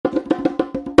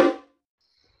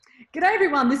G'day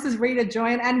everyone, this is Rita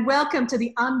Joyan and welcome to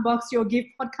the Unbox Your Gift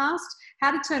podcast,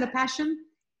 how to turn a passion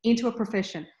into a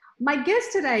profession. My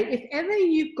guest today, if ever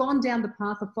you've gone down the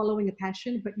path of following a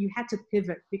passion, but you had to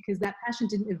pivot because that passion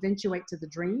didn't eventuate to the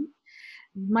dream,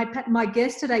 my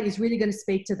guest today is really going to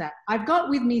speak to that. I've got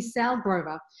with me Sal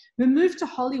Grover, who moved to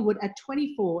Hollywood at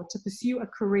 24 to pursue a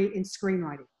career in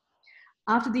screenwriting.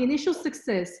 After the initial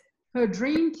success, her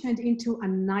dream turned into a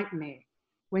nightmare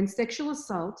when sexual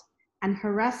assault and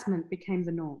harassment became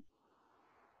the norm.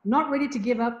 Not ready to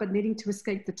give up, but needing to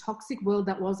escape the toxic world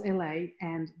that was LA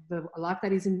and the life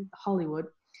that is in Hollywood,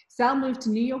 Sal moved to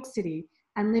New York City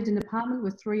and lived in an apartment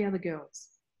with 3 other girls.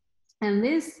 And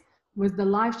this was the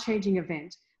life-changing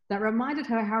event that reminded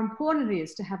her how important it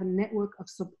is to have a network of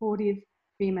supportive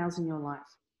females in your life.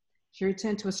 She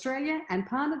returned to Australia and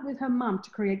partnered with her mum to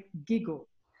create Giggle,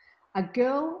 a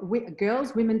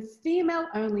girls, women,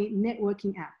 female-only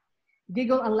networking app.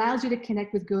 Giggle allows you to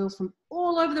connect with girls from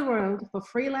all over the world for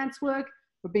freelance work,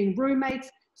 for being roommates,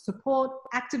 support,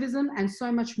 activism, and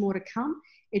so much more to come.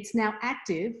 It's now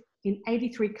active in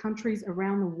 83 countries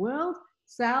around the world.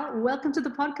 Sal, welcome to the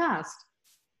podcast.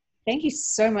 Thank you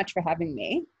so much for having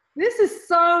me. This is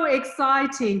so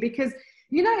exciting because,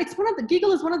 you know,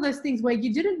 Giggle is one of those things where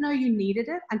you didn't know you needed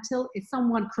it until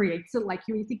someone creates it like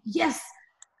you and you think, yes,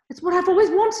 it's what I've always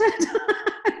wanted.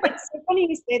 It's so funny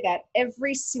you say that.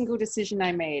 Every single decision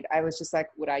I made, I was just like,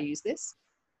 would I use this?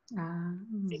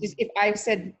 If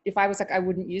I was like, I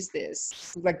wouldn't use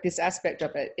this, like this aspect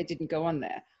of it, it didn't go on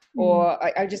there. Or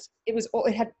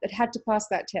it had to pass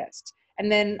that test. And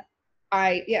then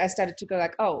I started to go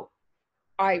like, oh,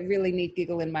 I really need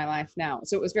Giggle in my life now.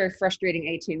 So it was very frustrating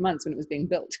 18 months when it was being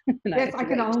built. Yes, I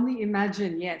can only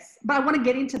imagine, yes. But I want to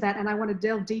get into that and I want to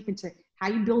delve deep into how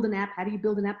you build an app, how do you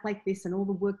build an app like this and all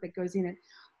the work that goes in it.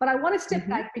 But I want to step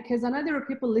back because I know there are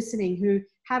people listening who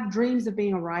have dreams of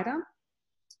being a writer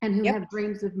and who have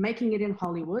dreams of making it in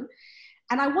Hollywood.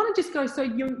 And I want to just go, so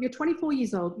you're 24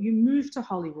 years old, you moved to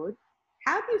Hollywood.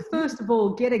 How do you first of all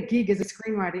get a gig as a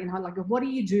screenwriter in Hollywood? Like, what do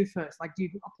you do first? Like, do you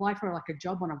apply for like a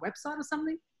job on a website or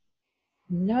something?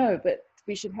 No, but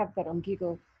we should have that on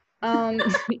Giggle.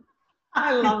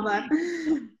 I love that.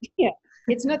 Yeah,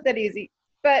 it's not that easy.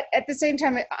 But at the same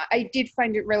time, I did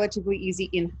find it relatively easy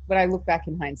when I look back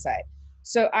in hindsight.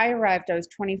 So I arrived, I was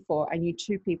 24, I knew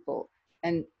 2 people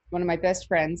and one of my best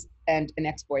friends and an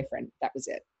ex-boyfriend. That was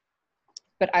it.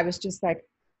 But I was just like,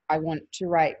 I want to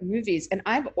write movies. And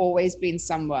I've always been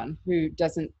someone who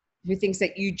thinks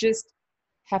that you just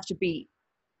have to be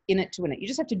in it to win it. You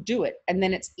just have to do it. And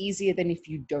then it's easier than if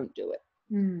you don't do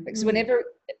it. So whenever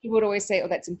people would always say, oh,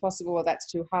 that's impossible or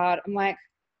that's too hard, I'm like,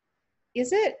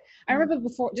 is it? I remember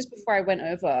just before I went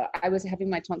over, I was having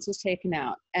my tonsils taken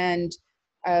out and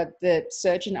the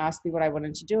surgeon asked me what I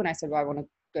wanted to do. And I said, well, I want to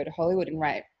go to Hollywood and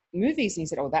write movies. And he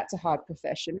said, oh, that's a hard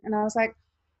profession. And I was like,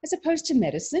 as opposed to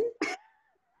medicine?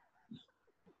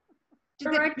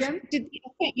 Did the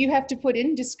effort you have to put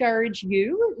in discourage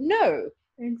you? No.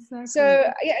 Exactly. So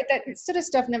yeah, that sort of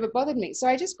stuff never bothered me. So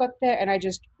I just got there and I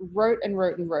just wrote and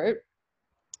wrote and wrote.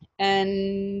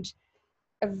 And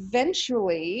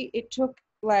eventually it took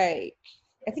like,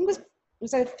 I think it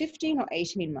was like 15 or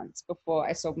 18 months before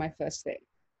I sold my first thing.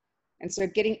 And so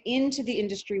getting into the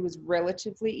industry was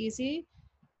relatively easy.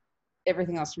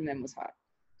 Everything else from them was hard.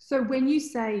 So when you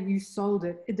say you sold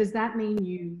it, does that mean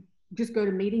you just go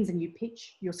to meetings and you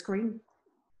pitch your screen?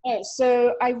 Yeah,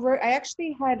 so I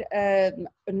actually had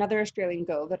another Australian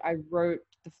girl that I wrote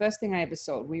the first thing I ever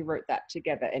sold. We wrote that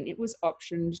together and it was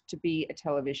optioned to be a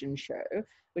television show,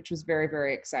 which was very,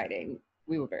 very exciting.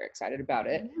 We were very excited about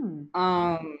it. And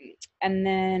on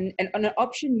an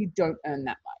option, you don't earn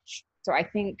that much. So I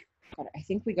think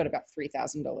we got about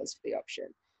 $3,000 for the option.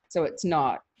 So it's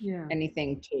not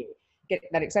anything to get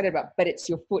that excited about, but it's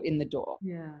your foot in the door.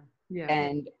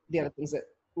 And the other things that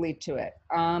lead to it.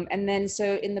 And then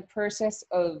so in the process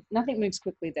of, nothing moves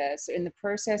quickly there. So in the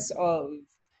process of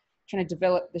trying to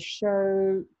develop the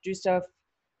show, do stuff,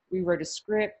 we wrote a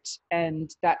script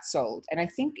and that sold. And I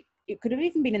think it could have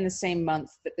even been in the same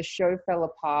month that the show fell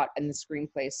apart and the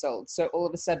screenplay sold. So all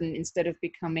of a sudden, instead of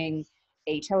becoming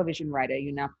a television writer,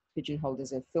 you're now pigeonholed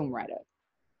as a film writer.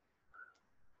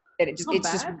 And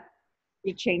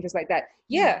it changes like that.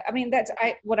 Yeah, I mean, that's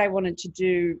what I wanted to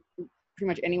do pretty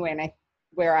much anyway. And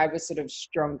where I was sort of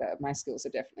stronger, my skills are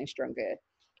definitely stronger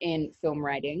in film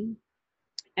writing.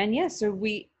 And yeah, so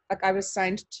I was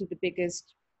signed to the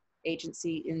biggest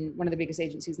agency one of the biggest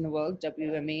agencies in the world,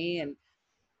 WME, and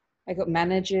I got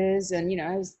managers and, you know,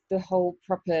 I was the whole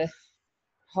proper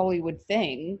Hollywood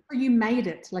thing. You made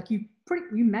it, like you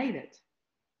made it.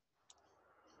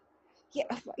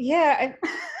 Yeah.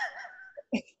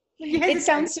 It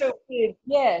sounds so weird.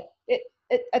 Yeah.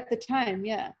 At the time,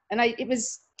 yeah. And I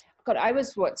was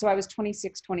what? So I was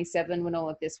 26, 27 when all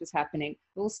of this was happening.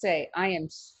 I will say I am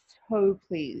so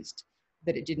pleased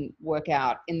that it didn't work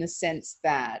out, in the sense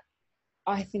that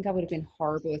I think I would have been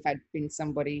horrible if I'd been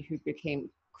somebody who became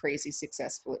crazy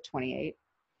successful at 28.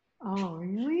 Oh,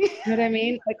 really? You know what I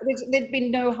mean? Like, there'd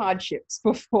been no hardships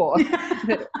before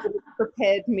that would have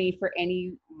prepared me for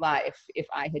any life if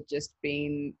I had just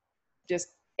been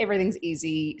everything's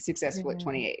easy, successful at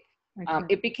 28. Okay.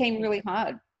 It became really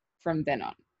hard from then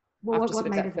on. What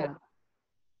made it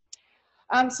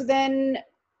hard? So then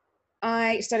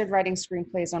I started writing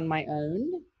screenplays on my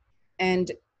own,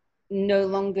 and no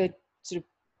longer sort of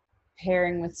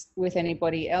pairing with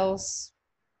anybody else.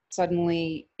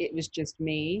 Suddenly it was just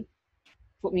me,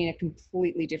 put me in a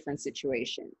completely different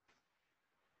situation.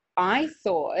 I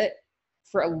thought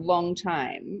for a long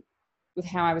time, with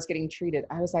how I was getting treated,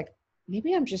 I was like,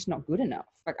 maybe I'm just not good enough.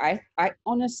 Like I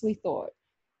honestly thought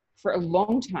for a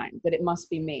long time that it must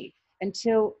be me,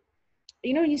 until,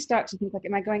 you start to think like,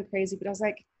 am I going crazy? But I was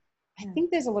like, I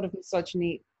think there's a lot of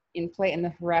misogyny in play, and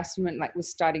the harassment was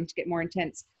starting to get more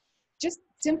intense. Just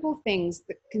simple things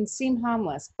that can seem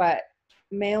harmless, but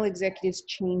male executives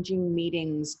changing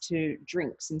meetings to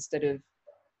drinks instead of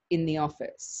in the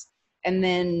office, and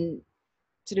then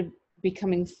sort of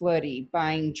becoming flirty,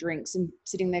 buying drinks and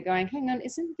sitting there going, hang on,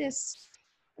 isn't this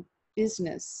a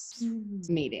business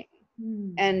meeting?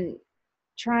 And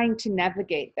trying to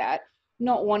navigate that,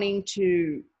 not wanting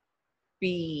to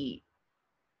be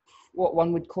what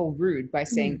one would call rude by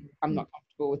saying, I'm not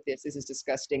comfortable with this is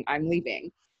disgusting, I'm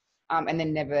leaving, and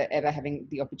then never ever having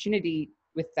the opportunity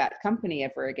with that company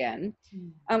ever again.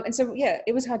 And so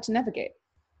it was hard to navigate.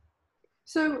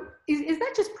 So is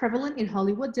that just prevalent in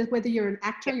Hollywood? Just whether you're an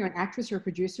actor, you're an actress, you're a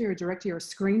producer, you're a director, you're a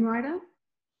screenwriter,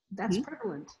 that's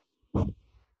prevalent.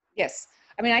 Yes.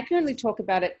 I mean, I can only talk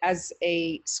about it as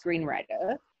a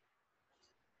screenwriter.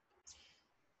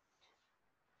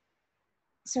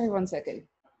 Sorry, 1 second.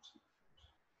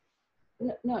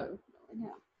 No.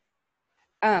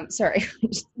 Sorry, I'm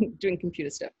just doing computer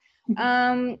stuff.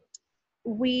 I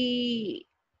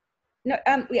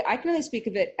can only speak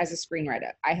of it as a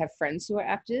screenwriter. I have friends who are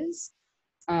actors.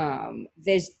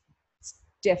 There's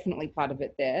definitely part of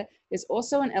it there. There's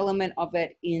also an element of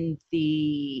it in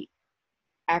the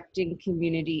acting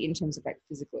community in terms of like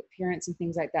physical appearance and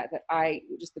things like that,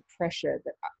 just the pressure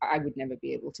that I would never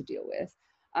be able to deal with.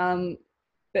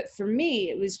 But for me,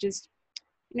 it was just,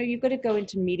 you've got to go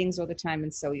into meetings all the time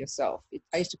and sell yourself.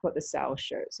 I used to call it the sales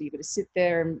show. So you've got to sit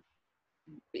there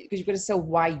because you've got to sell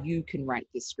why you can write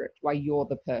this script, why you're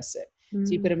the person.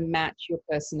 So you've got to match your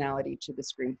personality to the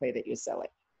screenplay that you're selling.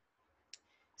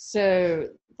 So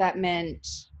that meant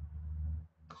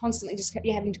constantly just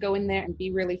you having to go in there and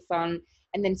be really fun.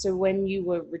 And then so when you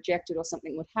were rejected or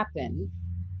something would happen,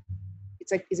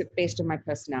 it's like, is it based on my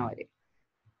personality?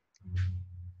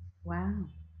 Wow.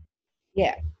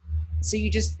 Yeah. So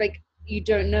you just you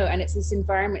don't know. And it's this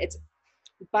environment, it's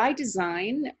by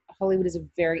design, Hollywood is a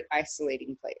very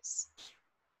isolating place.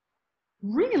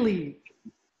 Really?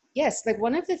 Yes. Like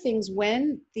one of the things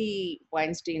when the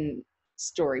Weinstein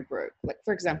story broke, like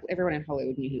for example, everyone in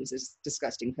Hollywood knew he was a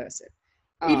disgusting person.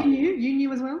 Even you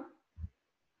knew as well?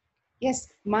 Yes.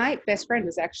 My best friend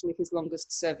was actually his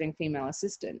longest serving female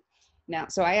assistant. Now,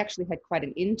 so I actually had quite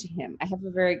an into him. I have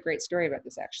a very great story about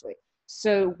this actually.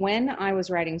 So when I was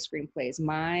writing screenplays,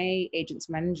 my agents,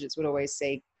 managers would always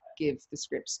say, give the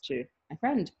scripts to my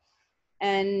friend.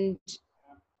 And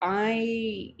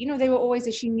they were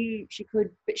always, she knew she could,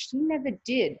 but she never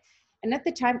did. And at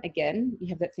the time, again, you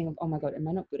have that thing of, oh my God, am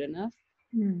I not good enough?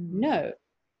 No,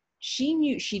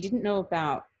 she didn't know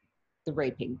about the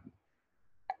raping.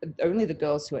 Only the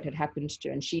girls who it had happened to,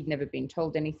 and she'd never been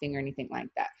told anything or anything like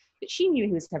that. But she knew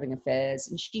he was having affairs,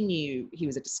 and she knew he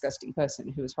was a disgusting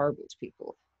person who was horrible to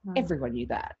people. Everyone knew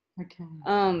that. Okay.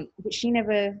 But she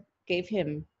never gave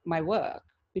him my work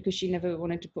because she never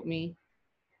wanted to put me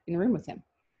in the room with him.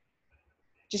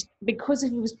 Just because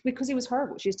he was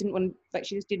horrible. She just didn't want,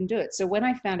 she just didn't do it. So when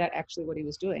I found out actually what he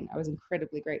was doing, I was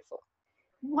incredibly grateful.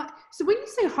 What? So when you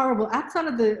say horrible, outside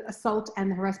of the assault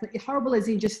and the harassment, horrible as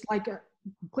in just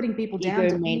putting people down?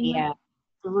 Egomaniac,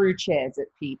 threw chairs at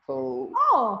people.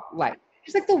 Oh.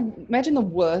 Just imagine the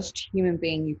worst human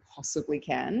being you possibly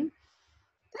can.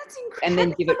 That's incredible. And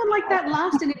then give someone like that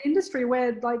last in an industry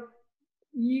where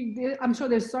I'm sure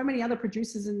there's so many other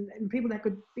producers and people that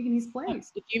could be in his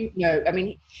place.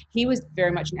 He was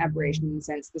very much an aberration in the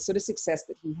sense the sort of success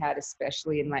that he had,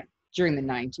 especially in during the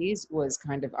 90s, was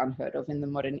kind of unheard of in the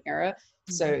modern era.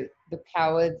 Mm-hmm. So the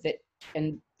power that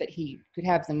he could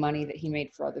have, the money that he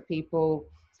made for other people,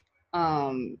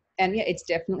 And yeah, it's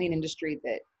definitely an industry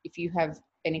that if you have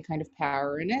any kind of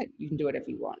power in it, you can do whatever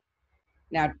you want.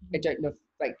 Now, I don't know if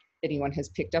like anyone has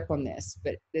picked up on this,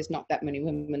 but there's not that many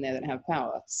women there that have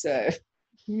power. So,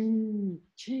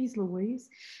 Jeez Louise.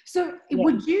 So yeah.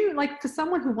 would you, like, for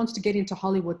someone who wants to get into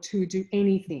Hollywood to do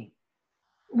anything,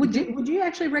 would you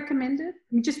actually recommend it?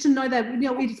 I mean, just to know that, you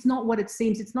know, it's not what it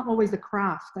seems. It's not always the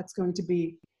craft that's going to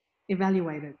be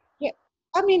evaluated. Yeah.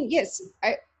 I mean, yes,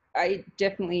 I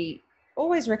definitely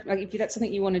always recommend, like, if that's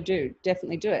something you want to do,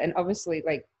 definitely do it. And obviously,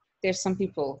 like, there's some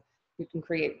people who can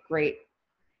create great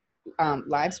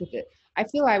lives with it. I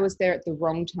feel I was there at the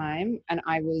wrong time, and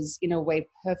I was in a way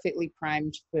perfectly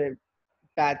primed for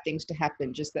bad things to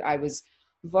happen. Just that I was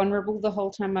vulnerable the whole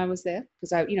time I was there,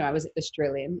 because I was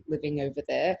Australian living over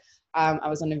there. I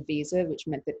was on a visa, which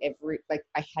meant that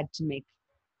I had to make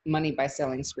money by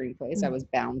selling screenplays. I was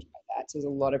bound by that, so there's a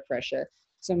lot of pressure.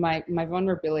 So my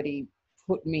vulnerability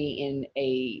put me in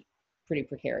a pretty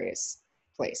precarious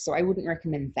place. So I wouldn't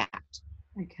recommend that.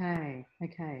 Okay.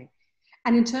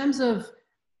 And in terms of,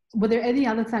 were there any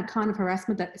other kind of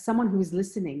harassment that someone who is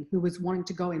listening, who was wanting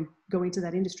to go into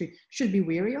that industry, should be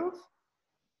wary of?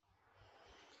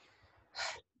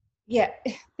 Yeah,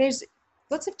 there's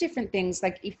lots of different things.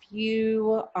 Like if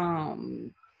you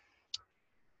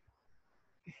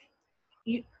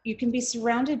you can be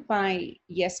surrounded by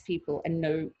yes people and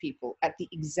no people at the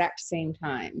exact same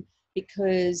time,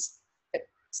 because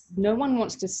no one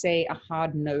wants to say a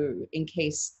hard no in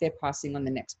case they're passing on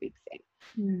the next big thing.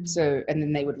 So, and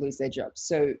then they would lose their job.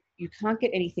 So you can't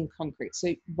get anything concrete.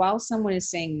 So while someone is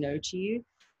saying no to you,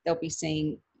 they'll be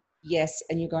saying yes,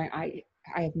 and you're going, I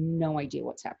have no idea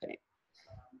what's happening.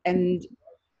 And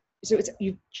so it's,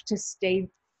 you to stay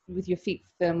with your feet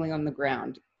firmly on the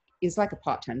ground is like a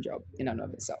part-time job in and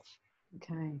of itself.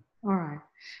 Okay. All right.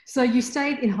 So you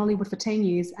stayed in Hollywood for 10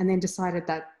 years and then decided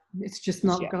that it's just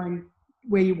not going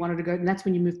where you wanted to go. And that's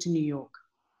when you moved to New York.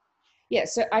 Yeah.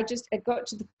 So I got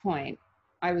to the point,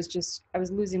 I was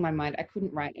losing my mind. I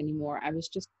couldn't write anymore. I was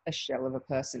just a shell of a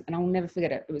person. And I'll never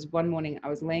forget it. It was one morning, I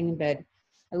was laying in bed.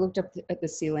 I looked up at the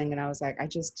ceiling and I was like, I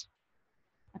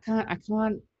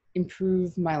can't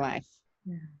improve my life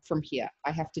from here.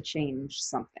 I have to change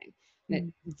something.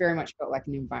 And it very much felt like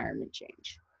an environment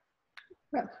change.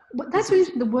 Well, that's really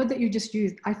the word that you just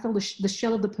used. I felt the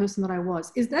shell of the person that I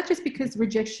was. Is that just because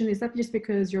rejection? Is that just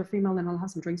because you're a female and I'll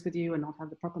have some drinks with you and not have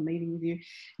the proper meeting with you,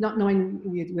 not knowing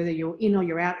whether you're in or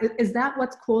you're out? Is that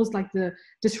what's caused like the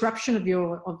disruption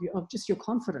of just your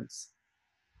confidence?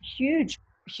 Huge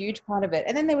part of it.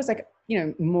 And then there was like,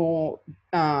 more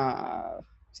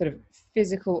sort of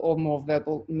physical or more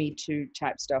verbal Me Too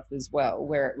type stuff as well,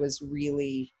 where it was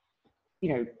really,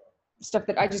 stuff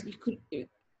that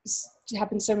it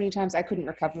happened so many times I couldn't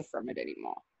recover from it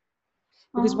anymore.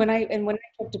 Because when I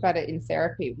talked about it in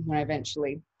therapy, when I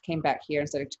eventually came back here and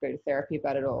started to go to therapy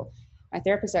about it all, my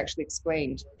therapist actually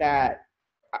explained that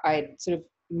I'd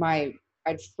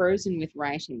frozen with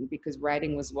writing because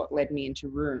writing was what led me into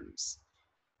rooms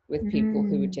with people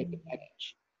who would take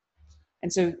advantage.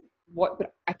 And so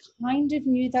but I kind of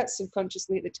knew that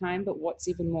subconsciously at the time, but what's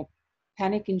even more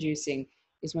panic inducing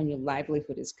is when your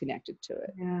livelihood is connected to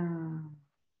it. Yeah.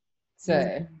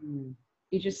 So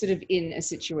you're just sort of in a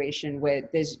situation where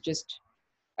there's just,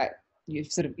 you've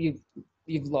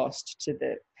lost to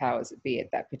the powers that be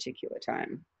at that particular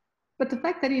time. But the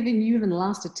fact that you even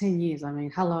lasted 10 years, I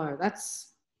mean, hello,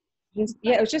 that's...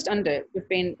 it was just under,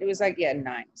 it was like, 9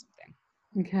 or something.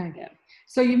 Okay. Yeah.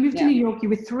 So you moved to New York, you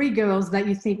were 3 girls that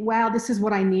you think, wow, this is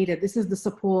what I needed. This is the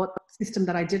support system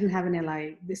that I didn't have in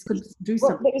LA. This could do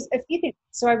something. There was a few things.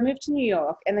 So I moved to New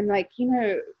York and then like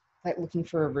looking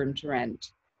for a room to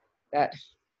rent, that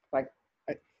like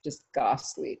just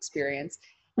ghastly experience.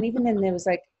 And even then there was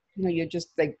like, you're just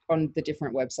like on the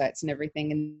different websites and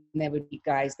everything. And there would be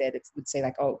guys there that would say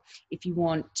like, oh, if you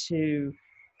want to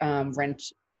rent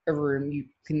a room, you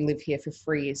can live here for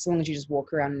free as long as you just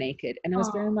walk around naked. And I was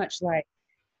very much like,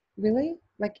 really?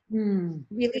 Like,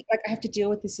 really? Like I have to deal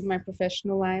with this in my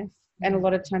professional life and a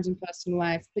lot of times in personal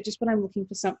life, but just when I'm looking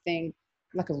for something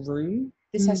like a room,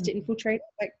 this has to infiltrate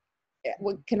it. Like,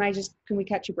 can we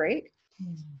catch a break?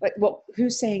 Like, well,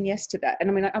 who's saying yes to that? And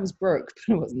I mean, I was broke,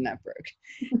 but I wasn't that broke.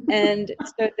 And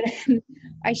so then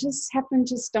I just happened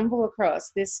to stumble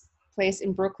across this place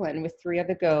in Brooklyn with 3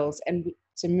 other girls. And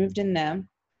so moved in there.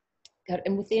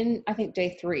 And within, I think,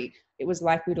 day 3, it was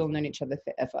like we'd all known each other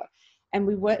forever. And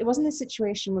it wasn't a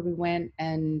situation where we went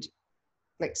and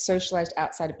like socialized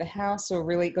outside of the house or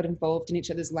really got involved in each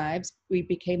other's lives. We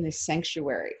became this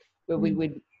sanctuary where we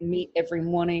would meet every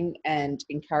morning and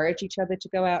encourage each other to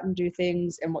go out and do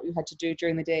things and what you had to do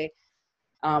during the day.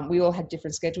 We all had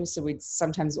different schedules, so we'd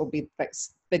sometimes all be like,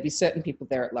 there'd be certain people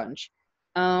there at lunch.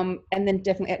 And then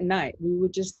definitely at night, we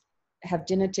would just have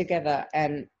dinner together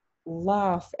and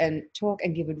laugh and talk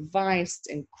and give advice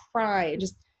and cry.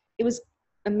 It was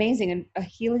amazing and a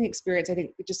healing experience. I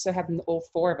think it just so happened that all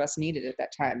four of us needed at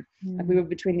that time. Like we were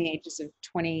between the ages of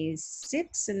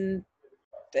 26 and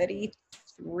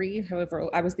 33, however,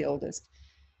 I was the oldest.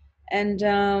 And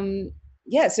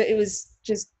yeah, so it was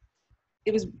just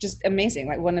amazing,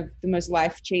 like one of the most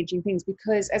life-changing things,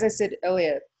 because as I said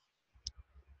earlier,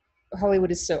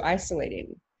 Hollywood is so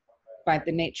isolating by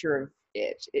the nature of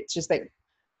it. It's just like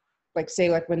say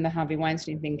like when the Harvey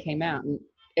Weinstein thing came out and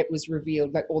it was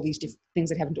revealed, like all these different things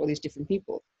that happened to all these different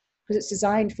people, because it's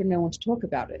designed for no one to talk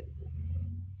about it.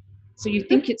 So you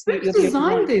think it's who's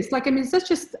designed this? Like, I mean, is that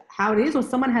just how it is, or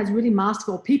someone has really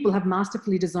masterful, or people have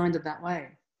masterfully designed it that way?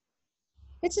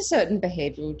 It's a certain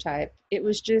behavioral type. It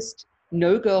was just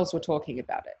no girls were talking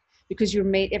about it because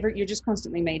you're just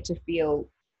constantly made to feel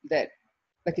that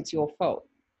like it's your fault.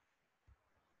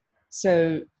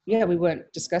 So yeah, we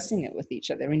weren't discussing it with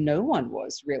each other. I mean, no one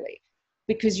was really,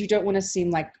 because you don't want to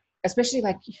seem like, especially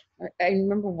like, I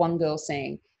remember one girl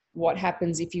saying, what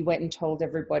happens if you went and told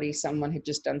everybody someone had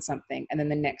just done something and then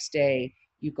the next day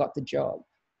you got the job?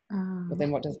 But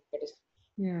then what does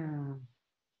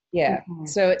yeah.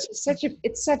 So it's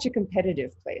such a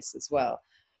competitive place as well.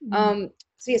 So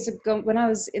yes, when I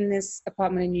was in this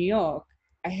apartment in New York,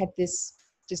 I had this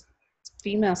just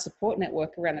female support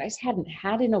network around that I just hadn't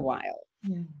had in a while.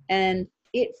 And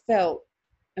it felt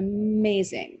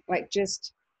amazing. Like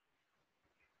just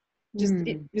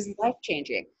it was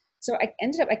life-changing. So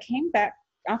I came back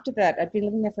after that. I'd been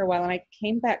living there for a while, and I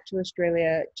came back to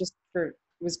Australia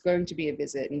was going to be a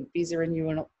visit and visa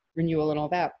renewal and all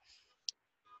that.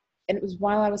 And it was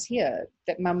while I was here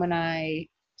that Mum and I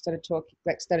started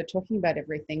talking about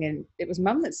everything. And it was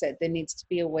Mum that said there needs to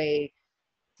be a way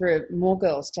for more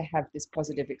girls to have this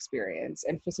positive experience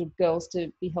and for some girls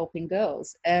to be helping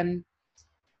girls. And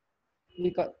we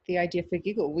got the idea for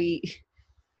Giggle. We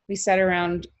sat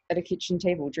around at a kitchen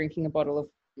table drinking a bottle of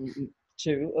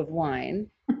wine,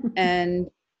 and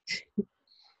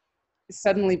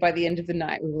suddenly by the end of the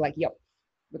night we were like, yep,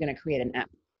 we're going to create an app.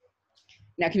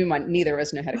 Now keep in mind, neither of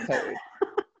us know how to code.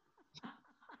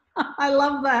 I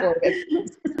love that.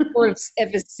 Or have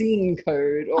ever seen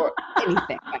code or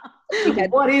anything.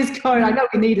 What is code? I know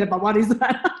we need it, but what is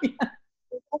that?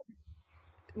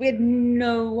 We had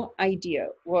no idea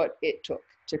what it took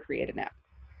to create an app.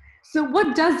 So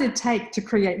what does it take to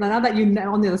create, now that you're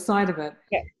on the other side of it,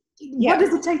 what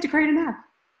does it take to create an app?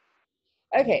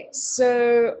 Okay,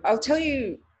 so I'll tell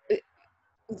you,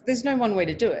 there's no one way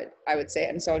to do it, I would say.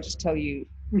 And so I'll just tell you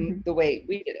the way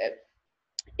we did it,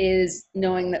 is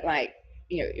knowing that, like,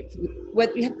 you know,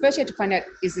 first you have to find out,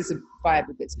 is this a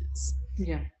viable business?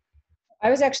 Yeah. I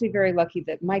was actually very lucky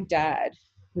that my dad,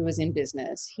 who was in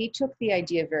business, he took the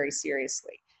idea very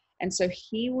seriously. And so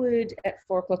he would, at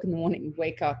 4:00 in the morning,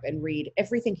 wake up and read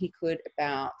everything he could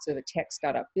about sort of a tech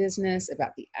startup business,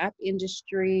 about the app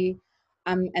industry,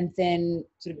 and then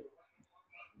sort of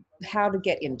how to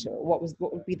get into it, what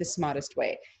would be the smartest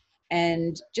way.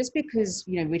 And just because,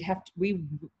 you know,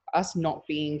 us not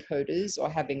being coders or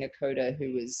having a coder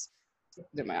who was,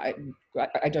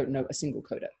 I don't know a single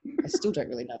coder. I still don't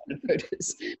really know any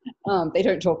coders. They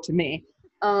don't talk to me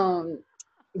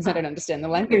because I don't understand the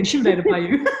language. Intimidated by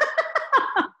you.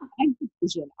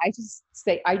 I just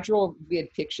say, I draw weird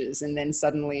pictures and then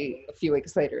suddenly a few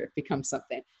weeks later it becomes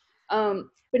something.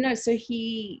 But no, so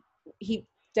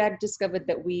Dad discovered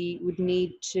that we would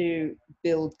need to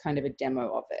build kind of a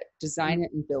demo of it, design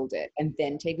it and build it, and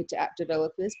then take it to app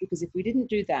developers. Because if we didn't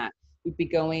do that, we'd be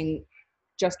going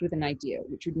just with an idea,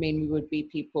 which would mean we would be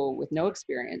people with no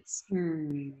experience,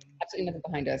 absolutely nothing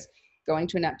behind us, going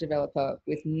to an app developer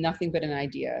with nothing but an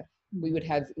idea. We would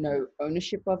have no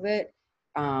ownership of it,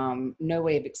 no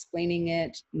way of explaining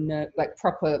it, no like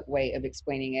proper way of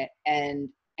explaining it, and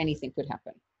anything could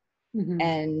happen.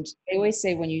 And they always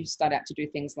say when you start out to do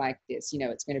things like this, you know,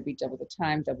 it's going to be double the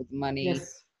time, double the money,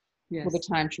 triple the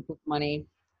time, triple the money.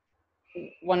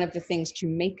 One of the things to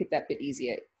make it that bit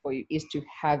easier for you is to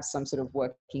have some sort of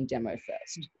working demo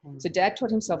first. So Dad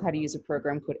taught himself how to use a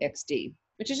program called XD,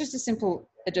 which is just a simple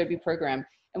Adobe program.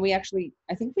 And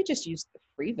I think we just used the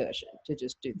free version to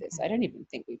just do this. I don't even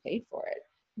think we paid for it.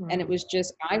 And it was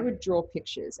just, I would draw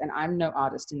pictures, and I'm no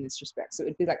artist in this respect. So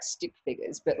it'd be like stick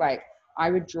figures, but like I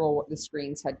would draw what the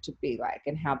screens had to be like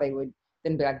and how they would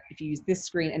then be like, if you use this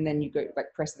screen and then you go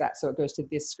like press that, so it goes to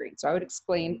this screen. So I would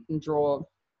explain and draw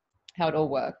how it all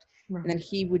worked. And then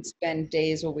he would spend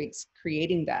days or weeks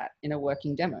creating that in a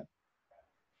working demo.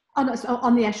 Oh, no, so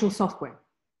on the actual software?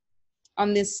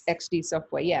 on this XD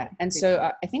software. Yeah. And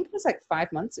so I think it was like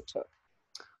 5 months it took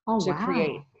to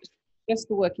create just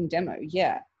the working demo.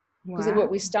 Yeah. Because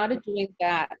we started doing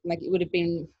that, like it would have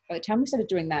been, by the time we started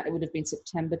doing that, it would have been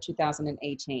September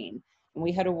 2018. And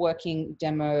we had a working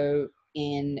demo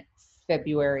in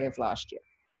February of last year.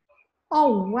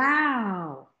 Oh,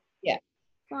 wow. Yeah.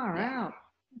 Far out.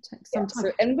 It takes some time.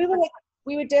 So, and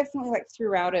we were definitely like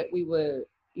throughout it, we were,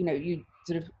 you know, you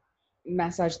sort of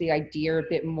massage the idea a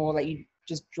bit more, like you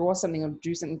just draw something or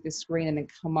do something with the screen and then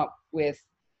come up with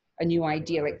a new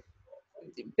idea. Like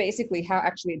basically how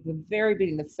actually at the very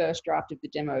beginning, the first draft of the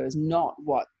demo is not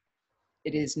what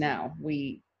it is now.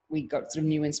 We got sort of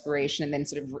new inspiration and then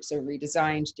sort of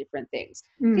redesigned different things.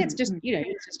 It's just, you know,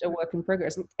 it's just a work in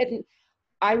progress. And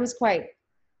I was quite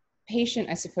patient,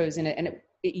 I suppose, in it. And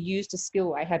it used a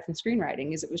skill I had from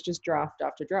screenwriting, is it was just draft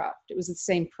after draft. It was the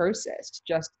same process,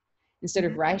 just instead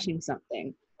of writing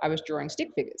something, I was drawing stick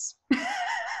figures.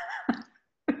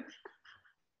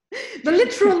 The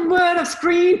literal word of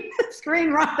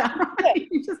screenwriter. Right?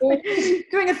 Just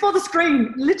doing it for the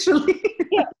screen, literally.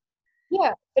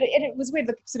 Yeah, but it was weird.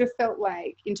 Like, it sort of felt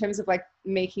like, in terms of like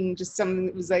making just something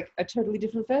that was like a totally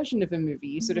different version of a movie,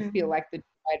 you sort of feel like the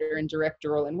writer and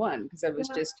director all in one, because I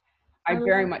was I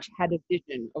very much had a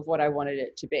vision of what I wanted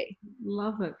it to be.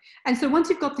 Love it. And so once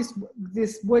you've got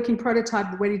this working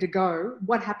prototype ready to go,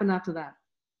 what happened after that?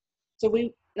 So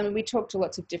we talked to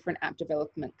lots of different app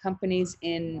development companies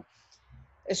in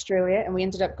Australia, and we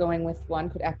ended up going with one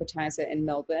called Appetizer in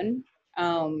Melbourne.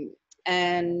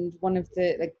 And one of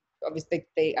the, like, obviously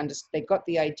they got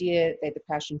the idea, they had the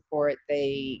passion for it,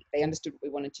 they understood what we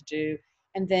wanted to do.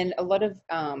 And then a lot of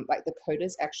like the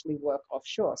coders actually work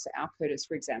offshore. So our coders,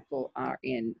 for example, are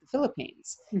in the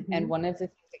Philippines. And one of the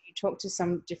things that you talk to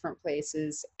some different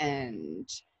places, and,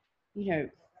 you know,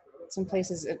 some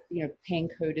places, you know, paying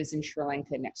coders in Sri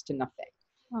Lanka next to nothing.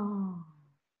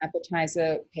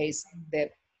 Appetizer pays their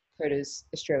coders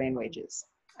Australian wages.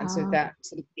 And so that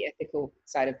sort of the ethical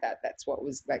side of that, that's what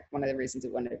was like one of the reasons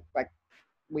we wanted, like,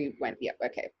 we went, yeah,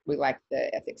 okay, we like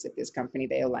the ethics of this company,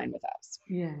 they align with us.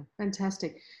 Yeah,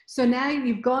 fantastic. So now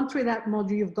you've gone through that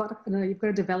module, you've got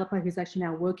a developer who's actually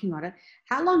now working on it.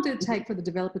 How long did it take for the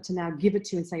developer to now give it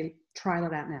to you and say, trial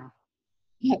it out now?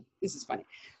 Yeah, this is funny.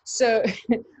 So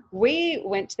we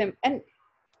went to them, and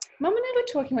Mum and I were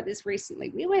talking about this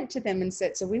recently. We went to them and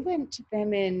said, so we went to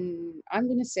them in, I'm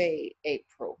going to say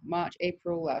March,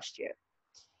 April last year.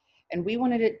 And we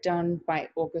wanted it done by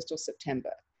August or September.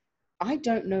 I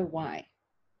don't know why.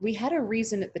 We had a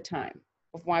reason at the time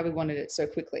of why we wanted it so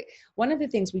quickly. One of the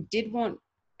things we did want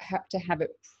to have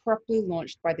it properly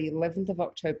launched by the 11th of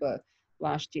October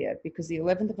last year, because the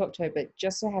 11th of October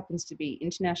just so happens to be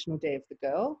International Day of the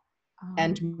Girl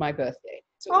and my birthday.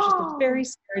 So it was just a very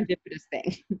serendipitous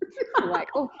thing. Like,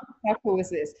 oh, how cool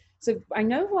is this? So I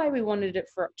know why we wanted it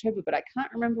for October, but I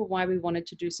can't remember why we wanted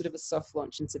to do sort of a soft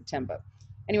launch in September.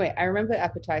 Anyway, I remember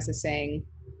Appetizer saying,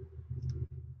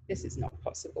 this is not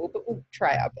possible, but we'll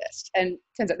try our best. And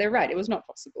turns out they're right. It was not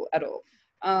possible at all.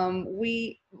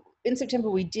 In September,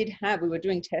 we were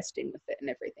doing testing with it and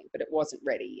everything, but it wasn't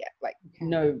ready yet. Like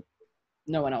no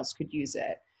one else could use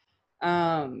it.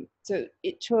 So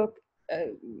it took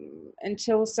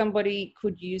until somebody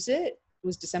could use it. It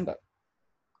was December.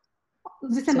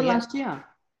 December last year?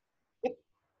 Yep.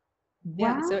 Wow.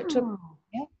 Yeah, so it took,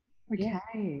 Okay.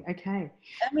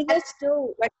 I mean, there's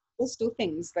still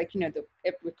things like, you know,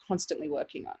 that we're constantly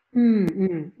working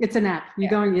on. It's an app. You're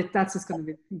going, that's just going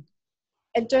to be.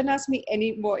 And don't ask me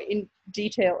any more in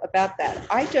detail about that.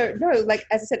 I don't know. Like,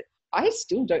 as I said, I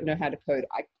still don't know how to code.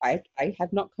 I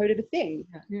have not coded a thing.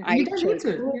 I you don't need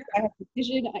to. I have a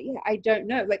vision. I don't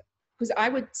know. Like, because I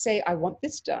would say I want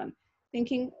this done,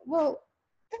 thinking, well,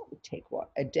 that would take what,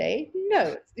 a day?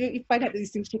 No, you find out that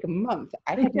these things take a month.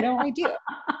 I had no idea.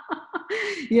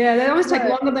 Yeah, they always take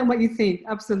longer than what you think.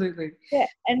 Absolutely. Yeah,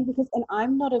 and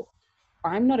I'm not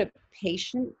a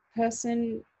patient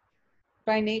person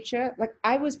by nature. Like,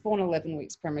 I was born 11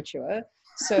 weeks premature,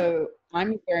 so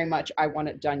I'm very much I want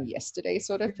it done yesterday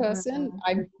sort of person.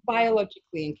 I'm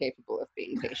biologically incapable of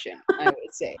being patient, I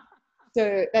would say.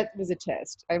 So that was a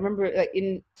test. I remember, like,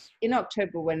 in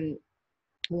October, when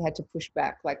we had to push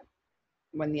back, like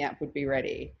when the app would be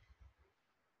ready,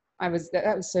 that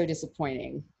was so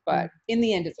disappointing. But in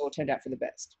the end, it's all turned out for the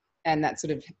best. And that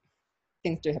sort of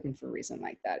things do happen for a reason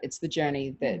like that. It's the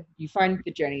journey that you find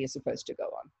the journey you're supposed to go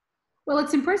on. Well,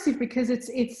 it's impressive because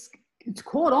it's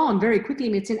caught on very quickly. I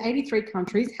mean, it's in 83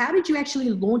 countries. How did you actually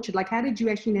launch it? Like, how did you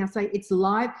actually now say it's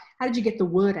live? How did you get the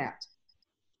word out?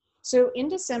 So in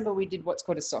December, we did what's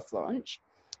called a soft launch.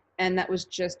 And that was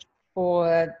just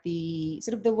for the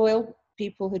sort of the loyal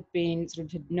people had been sort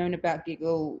of had known about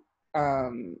Giggle,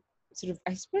 sort of,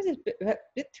 I suppose, a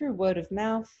bit through word of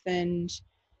mouth and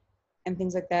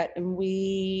things like that. And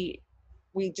we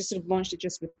just sort of launched it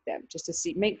just with them, just to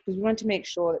see, because we wanted to make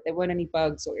sure that there weren't any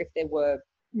bugs, or if there were,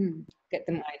 get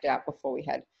them ironed out before we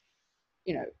had,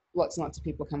 lots and lots of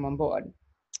people come on board.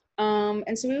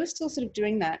 And so we were still sort of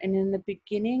doing that. And in the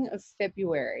beginning of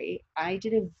February, I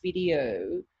did a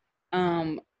video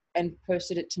and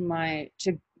posted it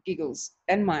to Giggles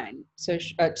and mine, so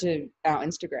to our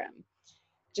Instagram,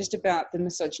 just about the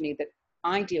misogyny that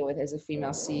I deal with as a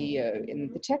female CEO in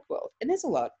the tech world. And there's a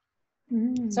lot.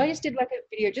 So I just did like a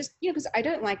video, just, because I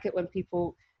don't like it when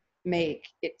people make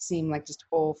it seem like just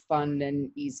all fun and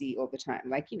easy all the time.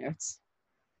 Like, it's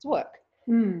work.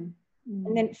 And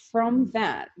then from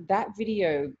that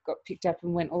video got picked up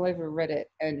and went all over Reddit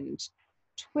and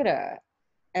Twitter,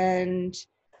 and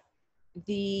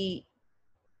the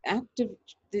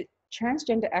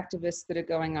transgender activists that are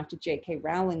going after J.K.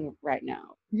 Rowling right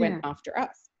now went after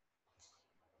us.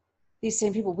 These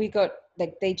same people,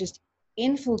 they just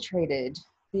infiltrated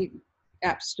the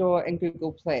App Store and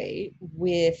Google Play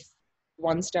with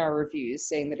 1-star reviews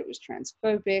saying that it was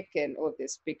transphobic and all of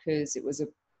this because it was a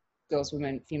girls,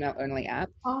 women, female only app.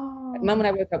 At the moment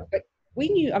I woke up, but we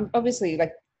knew, obviously,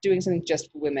 like, doing something just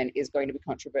for women is going to be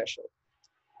controversial.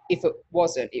 If it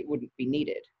wasn't, it wouldn't be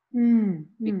needed.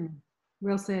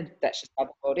 Well said. That's just how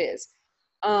the world is.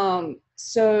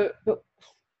 But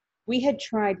we had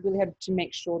to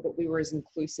make sure that we were as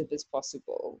inclusive as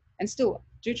possible, and still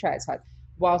do try as hard,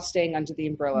 while staying under the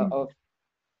umbrella of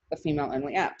a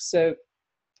female-only app. So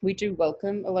we do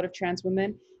welcome a lot of trans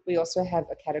women. We also have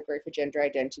a category for gender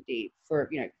identity for,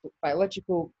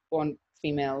 biological born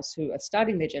females who are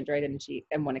starting their gender identity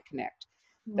and want to connect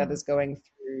with others going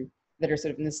through that are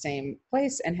sort of in the same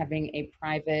place, and having a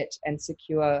private and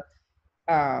secure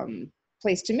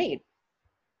place to meet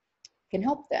can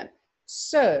help them.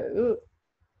 So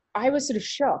I was sort of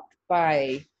shocked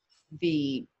by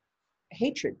the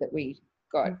hatred that we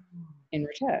got in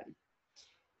return.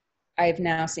 I've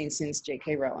now seen since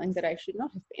J.K. Rowling that I should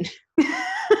not have been.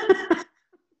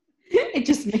 It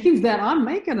just means that I'm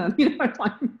making it,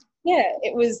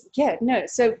 no.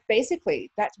 So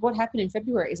basically, that's what happened in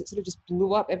February. Is it sort of just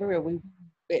blew up everywhere.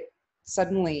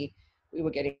 Suddenly we were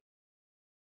getting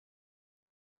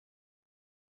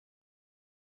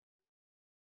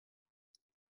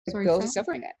girls are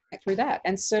suffering through that,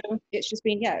 and so it's just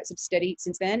been sort of steady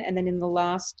since then. And then in the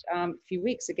last few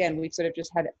weeks, again, we've sort of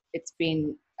just had it's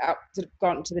been out, sort of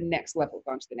gone to the next level,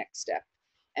 gone to the next step,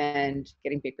 and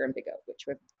getting bigger and bigger, which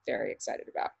we're very excited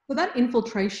about. So that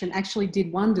infiltration actually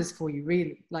did wonders for you,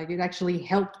 really. Like, it actually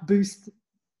helped boost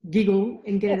Giggle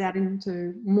and get it out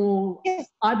into more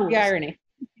eyeballs. The irony.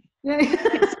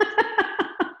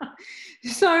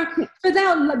 So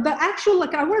now the actual,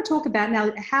 I want to talk about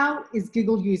now, how is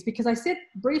Giggle used? Because I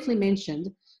briefly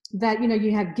mentioned that,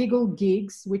 you have Giggle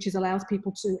Gigs, which allows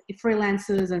people to,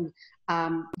 freelancers and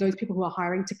those people who are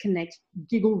hiring, to connect.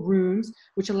 Giggle Rooms,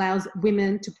 which allows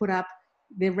women to put up,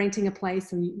 they're renting a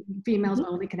place and females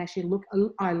only can actually look.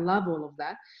 I love all of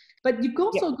that. But you've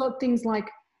also got things like,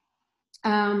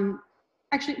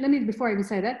 actually, before I even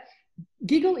say that,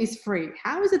 Giggle is free.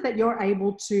 How is it that you're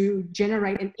able to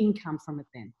generate an income from it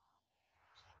then?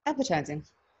 Advertising.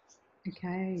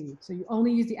 Okay, so you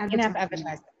only use the advertising. In-app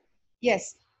advertising.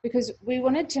 Yes, because we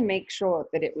wanted to make sure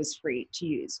that it was free to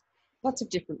use. Lots of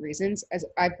different reasons. As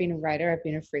I've been a writer, I've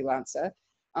been a freelancer.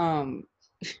 And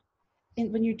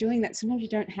when you're doing that, sometimes you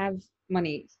don't have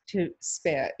money to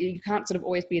spare. You can't sort of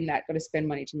always be in that, got to spend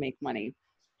money to make money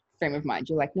frame of mind.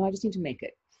 You're like, no, I just need to make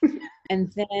it.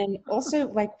 And then also,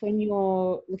 like, when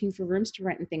you're looking for rooms to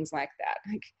rent and things like that,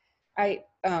 like, I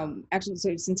actually,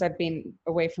 so since I've been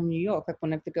away from New York, like,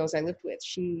 one of the girls I lived with,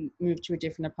 she moved to a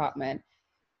different apartment,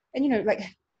 and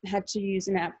had to use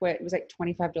an app where it was like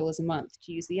 $25 a month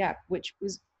to use the app, which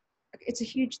was, it's a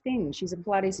huge thing. She's a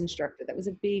Pilates instructor. That was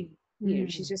a big,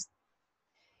 she's just,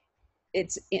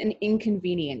 it's an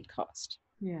inconvenient cost.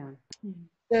 Yeah.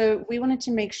 So we wanted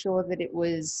to make sure that it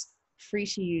was free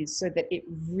to use, so that it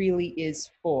really is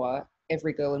for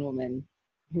every girl and woman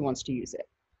who wants to use it.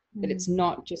 That it's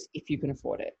not just if you can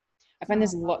afford it. I find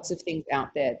there's lots of things out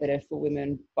there that are for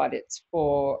women, but it's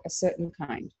for a certain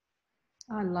kind.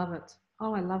 I love it.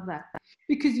 Oh, I love that.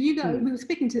 Because we were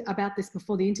speaking about this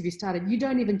before the interview started. You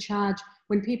don't even charge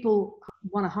when people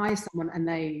want to hire someone and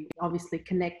they obviously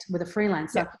connect with a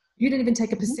freelancer. Yeah. You don't even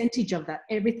take a percentage of that.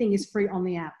 Everything is free on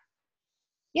the app.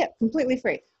 Yeah, completely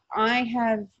free. I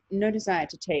have no desire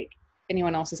to take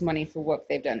anyone else's money for work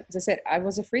they've done. As I said, I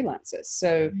was a freelancer.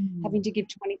 So having to give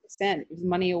 20% of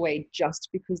money away just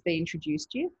because they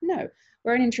introduced you? No,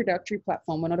 we're an introductory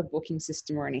platform. We're not a booking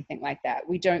system or anything like that.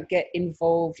 We don't get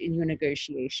involved in your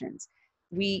negotiations.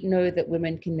 We know that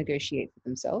women can negotiate for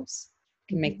themselves,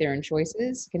 can make their own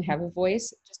choices, can have a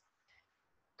voice. Just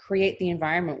create the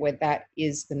environment where that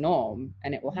is the norm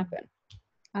and it will happen.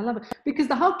 I love it, because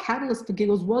the whole catalyst for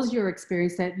Giggles was your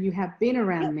experience that you have been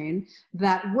around men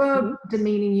that were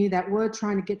demeaning you, that were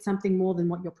trying to get something more than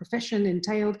what your profession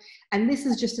entailed. And this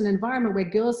is just an environment where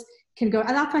girls can go.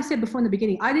 And like I said before in the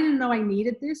beginning, I didn't know I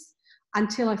needed this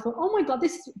until I thought, oh my God,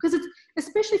 this, because it's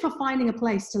especially for finding a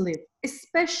place to live,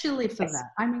 especially for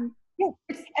that. I mean,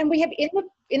 and we have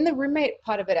in the roommate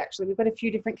part of it, actually, we've got a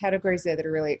few different categories there that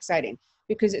are really exciting,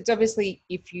 because it's obviously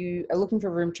if you are looking for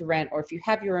a room to rent, or if you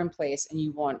have your own place and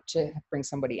you want to bring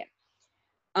somebody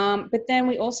in. But then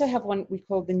we also have one we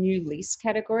call the new lease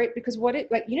category, because what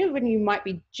it, like, you know, when you might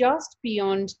be just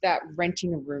beyond that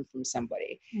renting a room from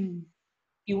somebody,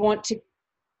 you want to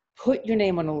put your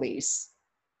name on a lease.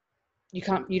 You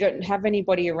don't have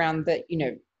anybody around that, you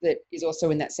know, that is also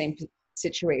in that same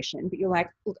situation, but you're like,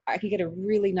 look, I could get a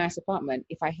really nice apartment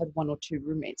if I had 1 or 2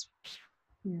 roommates.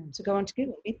 So go on to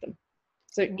Google, meet them.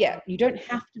 So you don't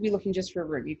have to be looking just for a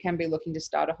room. You can be looking to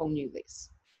start a whole new lease.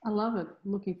 I love it.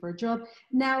 Looking for a job.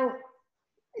 Now,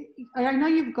 I know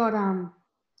you've got,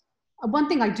 one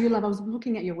thing I do love, I was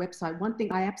looking at your website. One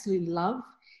thing I absolutely love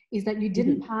is that you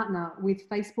didn't partner with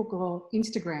Facebook or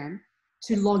Instagram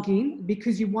to log in,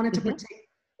 because you wanted to protect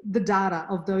the data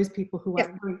of those people who are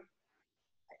going.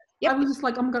 I was just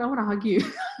like, oh my God, I want to hug you.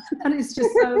 And it's just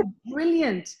so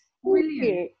brilliant.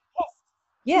 Brilliant.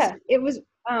 Yeah, it was,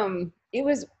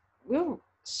 we were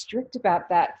strict about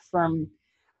that from,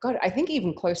 God, I think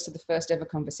even close to the first ever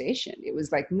conversation. It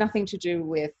was like nothing to do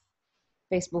with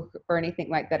Facebook or anything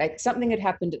like that. Something had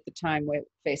happened at the time where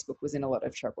Facebook was in a lot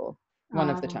of trouble, one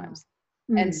of the times.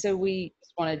 And so we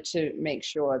just wanted to make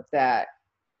sure that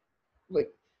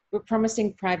we're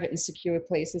promising private and secure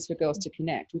places for girls to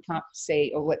connect. We can't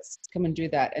say, oh, let's come and do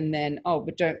that, and then, oh,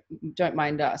 but don't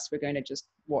mind us. We're going to just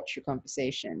watch your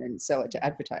conversation and sell it to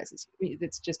advertisers.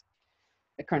 It's just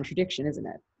a contradiction, isn't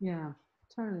it? Yeah,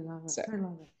 totally love it. Totally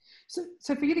love it.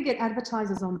 So for you to get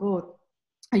advertisers on board,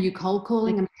 are you cold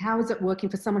calling? I mean, how is it working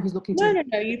for someone who's looking to?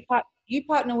 No. You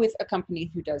partner with a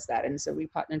company who does that, and so we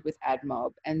partnered with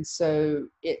AdMob, and so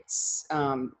it's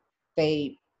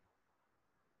they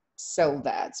sell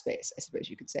the ad space, I suppose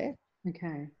you could say.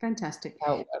 Okay, fantastic.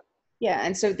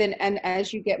 And so then, and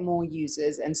as you get more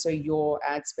users, and so your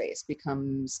ad space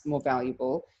becomes more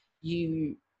valuable,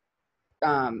 you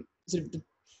sort of the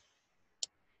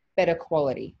better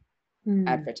quality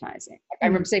advertising. I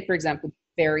remember, say, for example,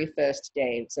 very first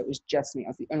day, so it was just me. I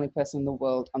was the only person in the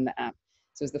world on the app.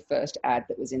 So it was the first ad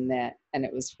that was in there, and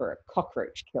it was for a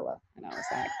cockroach killer. And I was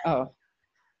like, oh,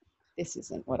 this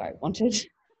isn't what I wanted.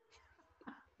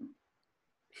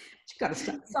 You got to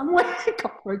start somewhere.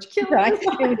 Cockroach killer. Right. It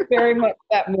was very much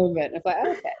that moment. I was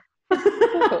like, okay.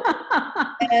 Cool.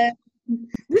 And,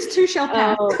 this too shall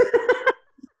pass.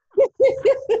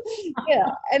 Yeah.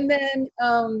 And then,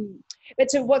 but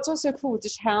so what's also cool is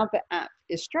just how the app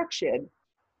is structured.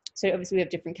 So obviously we have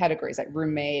different categories like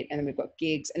roommate, and then we've got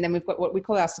gigs, and then we've got what we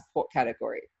call our support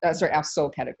category, our soul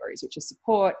categories, which is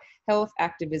support, health,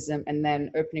 activism, and then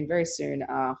opening very soon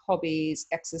hobbies,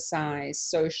 exercise,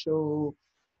 social,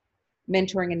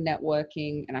 mentoring and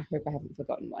networking, and I hope I haven't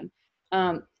forgotten one.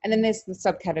 And then there's the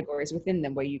subcategories within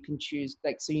them where you can choose,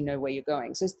 like, so you know where you're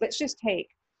going. So let's just take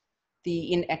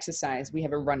in exercise, we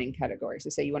have a running category. So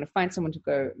say you want to find someone to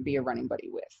go be a running buddy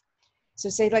with. So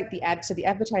say like the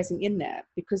advertising in there,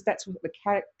 because that's what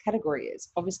the category is.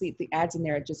 Obviously the ads in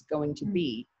there are just going to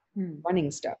be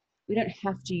running stuff. We don't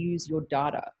have to use your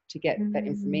data to get that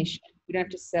information. We don't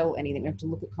have to sell anything. We have to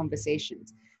look at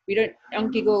conversations. We don't, on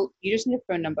Giggle, you just need a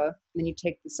phone number, and then you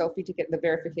take the selfie to get the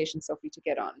verification selfie to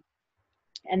get on.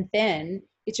 And then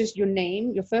it's just your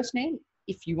name, your first name,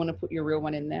 if you want to put your real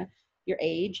one in there, your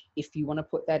age, if you want to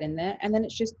put that in there. And then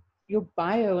it's just your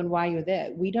bio and why you're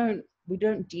there. We don't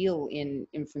deal in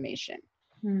information.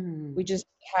 We just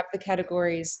have the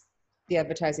categories, the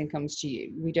advertising comes to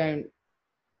you. We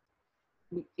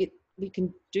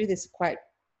can do this quite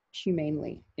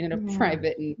humanely in a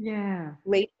private and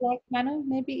late-like manner,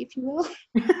 maybe, if you will.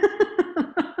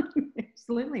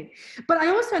 Absolutely. But I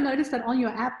also noticed that on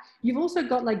your app, you've also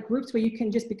got like groups where you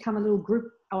can just become a little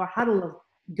group or a huddle of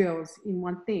girls in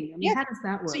one thing. I mean, how does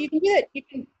that work? So you can do that.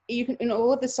 You can in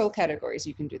all of the soul categories,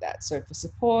 you can do that. So for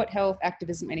support, health,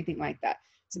 activism, anything like that.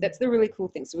 So that's the really cool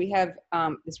thing. So we have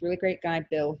this really great guy,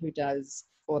 Bill, who does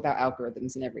all of our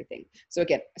algorithms and everything. So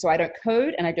again, so I don't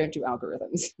code and I don't do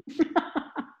algorithms.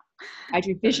 I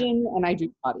do vision and I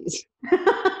do parties.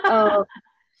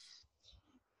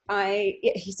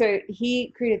 So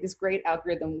he created this great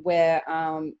algorithm where,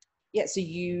 so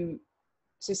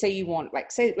say you want,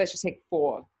 like, say, let's just take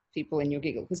 4 people in your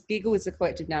Giggle, because Giggle is a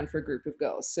collective noun for a group of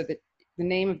girls. So that the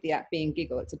name of the app being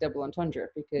Giggle, it's a double entendre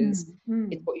because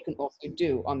it's what you can also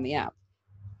do on the app.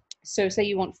 So say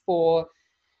you want 4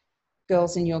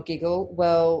 girls in your Giggle,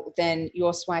 well, then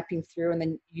you're swiping through and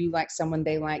then you like someone,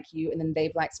 they like you, and then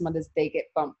they've liked some others, they get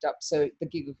bumped up. So the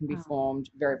Giggle can be formed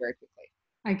very, very quickly.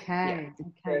 Okay.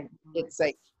 Yeah. Okay. It's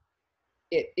like,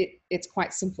 it's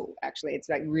quite simple, actually. It's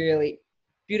like really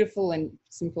beautiful and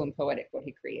simple and poetic what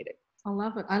he created. I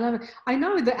love it. I love it. I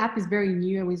know the app is very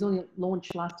new and was only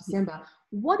launched last December.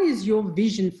 What is your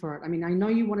vision for it? I mean, I know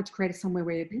you wanted to create somewhere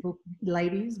where people,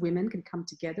 ladies, women can come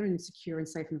together in a secure and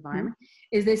safe environment.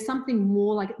 Is there something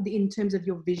more like in terms of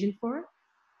your vision for it?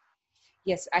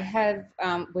 Yes, I have.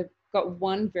 We've got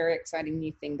one very exciting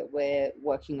new thing that we're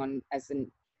working on as the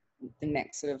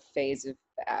next sort of phase of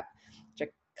the app, which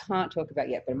I can't talk about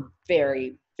yet, but I'm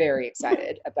very, very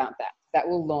excited about that. That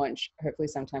will launch hopefully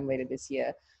sometime later this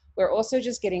year. We're also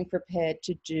just getting prepared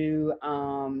to do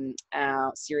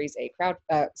our Series A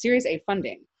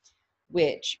funding,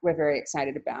 which we're very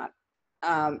excited about.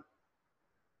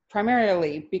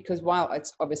 Primarily because while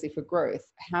it's obviously for growth,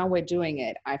 how we're doing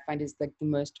it, I find is like the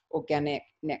most organic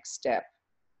next step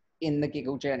in the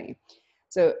Giggle journey.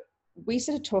 So we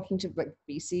started talking to like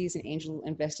VCs and angel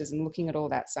investors and looking at all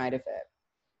that side of it.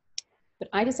 But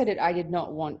I decided I did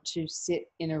not want to sit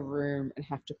in a room and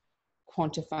have to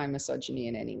quantify misogyny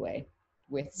in any way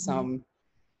with some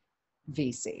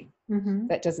VC.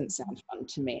 That doesn't sound fun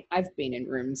to me. I've been in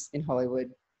rooms in Hollywood.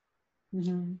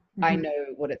 I know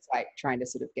what it's like trying to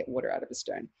sort of get water out of a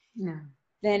stone.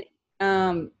 Then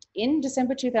in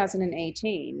December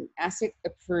 2018, ASIC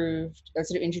sort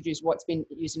of introduced what's been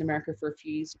used in America for a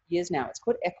few years now. It's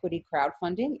called equity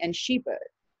crowdfunding, and Shebird,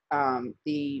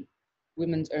 the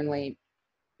women's only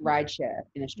rideshare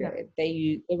in Australia,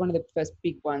 they're one of the first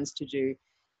big ones to do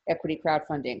equity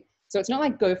crowdfunding. So it's not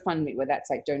like GoFundMe where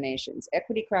that's like donations.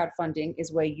 Equity crowdfunding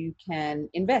is where you can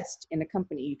invest in a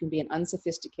company. You can be an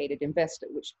unsophisticated investor,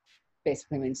 which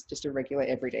basically means just a regular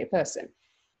everyday person.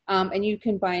 And you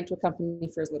can buy into a company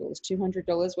for as little as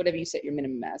 $200, whatever you set your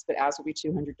minimum as, but ours will be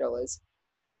 $200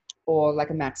 or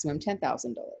like a maximum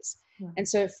 $10,000. And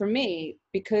so for me,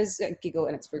 because Giggle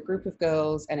and it's for a group of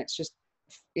girls and it's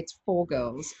for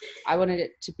girls, I wanted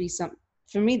it to be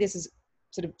for me, this is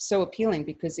sort of so appealing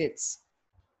because it's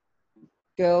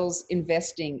girls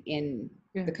investing in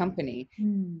the company,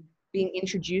 being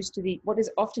introduced to what is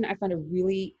often, I find, a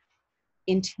really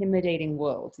intimidating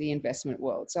world, the investment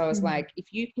world. So I was like, if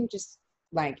you can just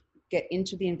like get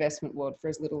into the investment world for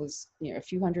as little as, a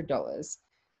few $100s,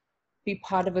 be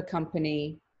part of a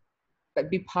company, but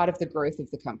be part of the growth of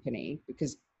the company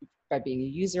because by being a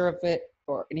user of it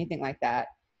or anything like that,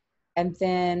 and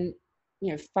then,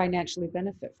 financially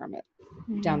benefit from it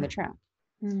down the track.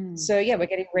 So yeah, we're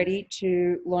getting ready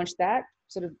to launch that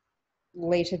sort of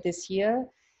later this year.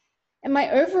 And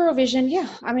my overall vision,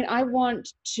 I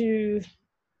want to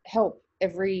help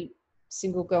every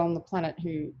single girl on the planet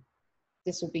who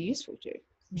this will be useful to.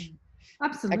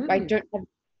 Absolutely.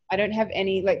 I don't have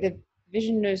any, like, the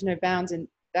vision knows no bounds in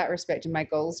that respect and my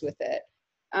goals with it.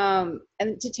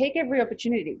 And to take every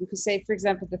opportunity, because say, for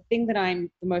example, the thing that I'm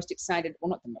the most excited, well,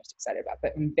 not the most excited about,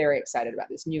 but I'm very excited about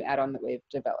this new add-on that we've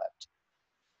developed.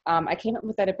 I came up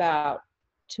with that about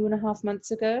 2.5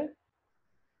 months ago,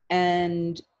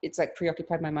 and it's like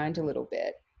preoccupied my mind a little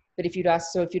bit. But if you'd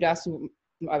asked me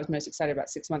what I was most excited about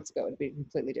 6 months ago, it'd be a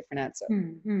completely different answer.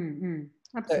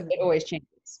 Absolutely. So it always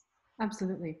changes.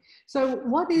 Absolutely. So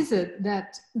what is it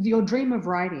that your dream of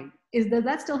writing, does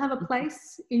that still have a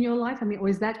place in your life? I mean, or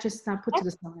is that just put to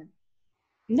the side?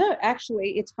 No,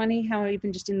 actually, it's funny how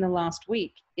even just in the last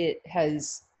week, it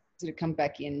has sort of come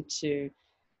back into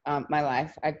my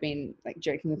life. I've been like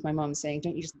joking with my mom saying,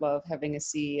 don't you just love having a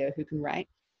CEO who can write?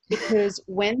 Because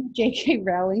when J.K.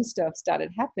 Rowling stuff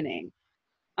started happening,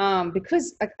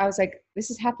 because I was like, this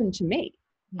has happened to me.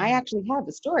 I actually have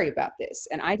a story about this,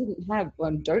 and I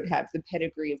don't have the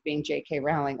pedigree of being J.K.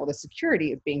 Rowling or the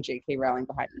security of being J.K. Rowling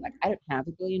behind me. Like, I don't have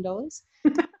 $1 billion.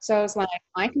 So I was like,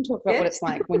 I can talk about what it's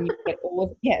like when you get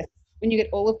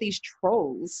all of these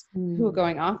trolls who are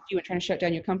going after you and trying to shut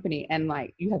down your company, and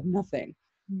like you have nothing.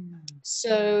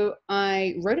 So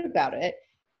I wrote about it,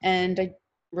 and I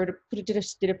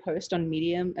did a post on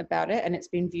Medium about it, and it's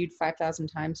been viewed 5,000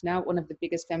 times now. One of the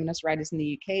biggest feminist writers in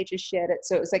the UK just shared it.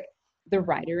 So it was like the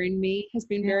writer in me has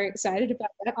been very excited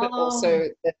about that, but also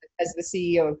as the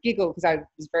CEO of Giggle, because I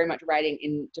was very much writing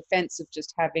in defense of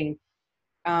just having,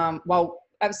 while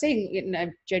I was saying, and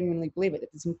I genuinely believe it, that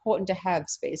it's important to have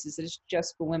spaces that is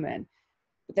just for women,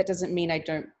 but that doesn't mean I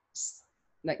don't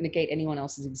like negate anyone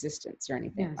else's existence or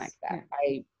anything like that. Yeah.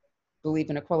 I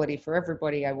believe in equality for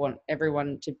everybody. I want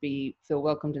everyone to feel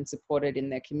welcomed and supported in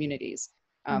their communities.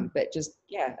 But just,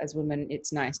 as women,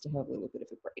 it's nice to have a little bit of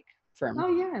a break from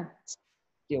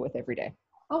deal with every day.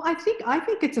 Oh, I think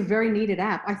it's a very needed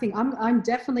app. I think I'm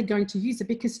definitely going to use it,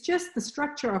 because just the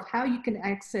structure of how you can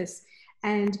access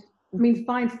and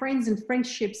find friends and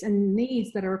friendships and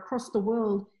needs that are across the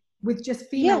world with just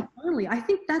female only. I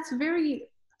think that's very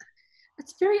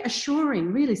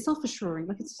assuring, really self-assuring.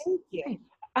 Like it's Thank you.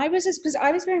 I was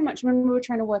very much, when we were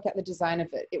trying to work out the design of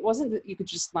it, it wasn't that you could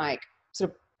just like sort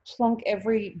of plonk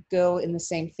every girl in the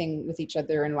same thing with each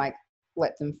other and like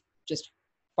let them just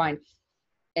find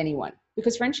anyone,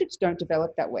 because friendships don't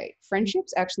develop that way.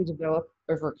 Friendships actually develop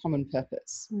over a common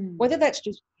purpose, whether that's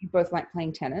just you both like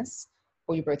playing tennis,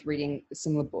 or you're both reading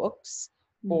similar books,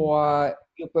 or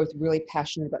you're both really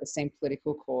passionate about the same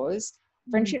political cause.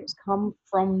 Friendships come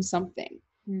from something.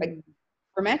 Like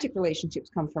romantic relationships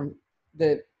come from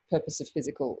the purpose of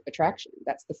physical attraction.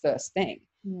 That's the first thing.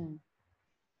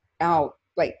 Our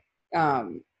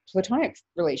platonic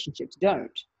relationships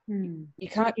don't. You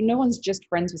can't, no one's just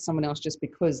friends with someone else just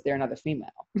because they're another female.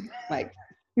 Like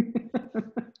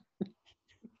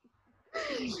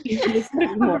there's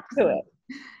more to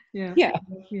it.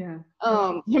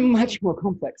 Much more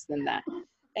complex than that.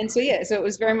 And so so it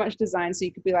was very much designed so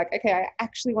you could be like, okay, I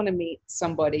actually want to meet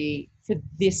somebody for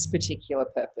this particular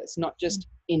purpose, not just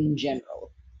in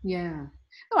general.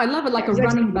 Oh, I love it, like a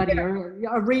running buddy or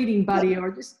a reading buddy,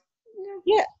 or just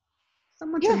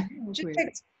someone to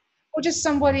or just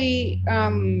somebody,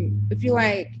 if you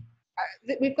like,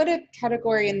 we've got a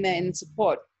category in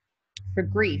support for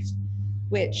grief,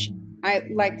 which I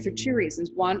like for two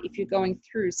reasons. One, if you're going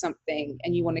through something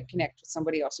and you want to connect with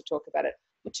somebody else to talk about it.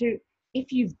 Or two,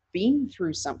 if you've been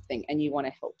through something and you want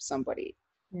to help somebody.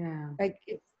 Like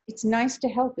it's nice to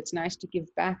help. It's nice to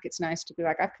give back. It's nice to be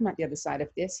like, I've come out the other side of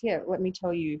this. Here, let me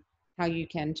tell you how you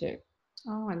can too.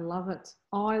 Oh, I love it.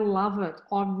 I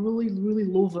really, really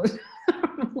love it.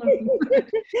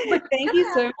 Thank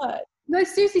you so much. No,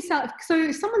 seriously, so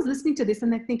if someone's listening to this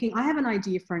and they're thinking, I have an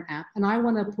idea for an app and I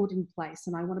want to put in place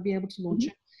and I want to be able to launch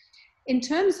it. In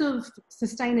terms of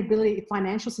sustainability,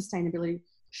 financial sustainability,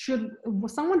 should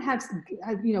someone have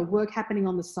work happening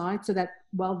on the side so that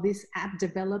while this app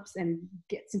develops and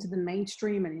gets into the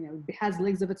mainstream and has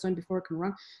legs of its own before it can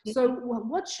run? So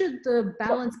what should the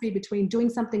balance be between doing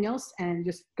something else and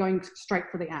just going straight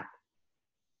for the app?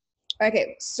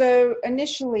 Okay, so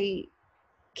initially,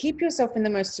 keep yourself in the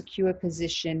most secure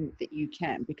position that you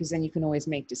can, because then you can always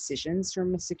make decisions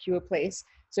from a secure place.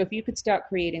 So if you could start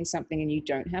creating something and you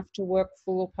don't have to work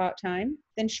full or part-time,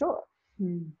 then sure.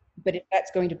 But if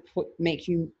that's going to make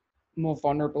you more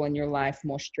vulnerable in your life,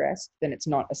 more stressed, then it's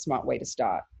not a smart way to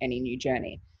start any new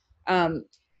journey. I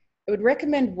would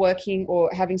recommend working or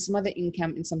having some other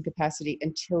income in some capacity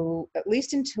at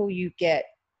least until you get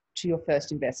to your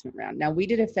first investment round. Now, we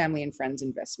did a family and friends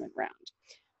investment round.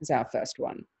 It was our first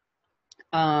one.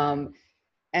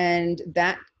 And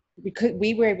that, because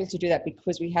we were able to do that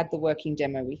because we had the working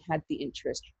demo, we had the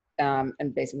interest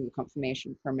and basically the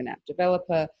confirmation from an app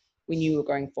developer. We knew we were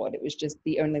going forward. It was just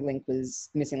the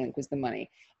missing link was the money.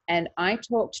 And I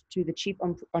talked to the chief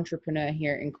entrepreneur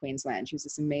here in Queensland. She was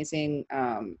this amazing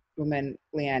woman,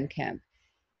 Leanne Kemp.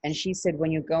 And she said,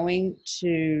 when you're going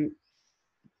to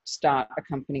start a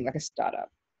company like a startup,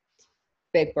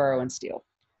 beg, borrow, and steal.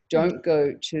 Don't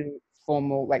go to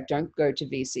don't go to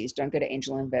VCs, don't go to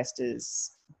angel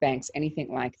investors, banks,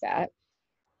 anything like that.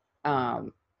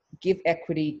 Give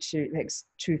equity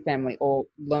to family or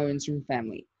loans from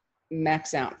family.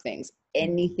 Max out things.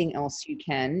 Anything else you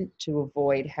can to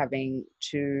avoid having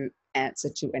to answer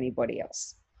to anybody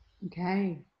else.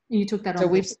 Okay. You took that on. So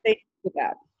we've stayed with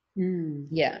that.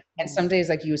 Yeah. And some days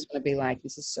like you just want to be like,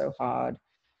 this is so hard.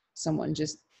 Someone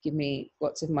just give me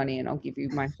lots of money and I'll give you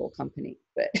my whole company.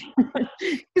 But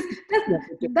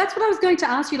that's what I was going to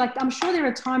ask you. Like, I'm sure there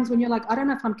are times when you're like, I don't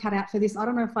know if I'm cut out for this. I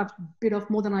don't know if I've bit off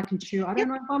more than I can chew. I don't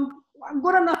know if I'm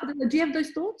good enough. Do you have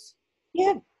those thoughts?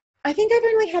 Yeah. I think I've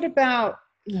only had about,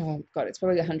 oh God, it's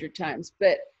probably 100 times,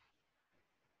 but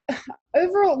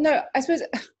overall, no, I suppose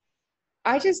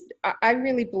I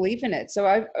really believe in it. So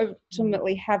I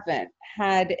ultimately haven't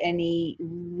had any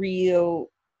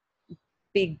real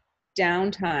big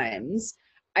downtimes.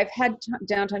 I've had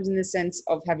downtimes in the sense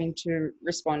of having to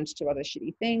respond to other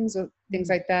shitty things or things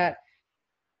like that.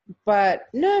 But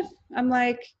no, I'm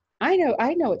like, I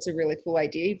know it's a really cool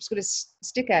idea. You've just got to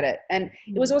stick at it. And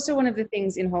it was also one of the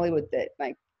things in Hollywood that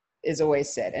like is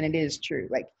always said, and it is true.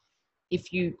 Like,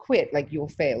 if you quit, like you'll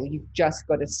fail. You've just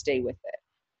got to stay with it.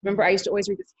 Remember, I used to always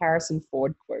read this Harrison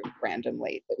Ford quote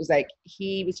randomly. It was like,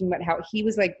 he was talking about how he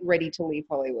was like ready to leave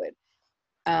Hollywood.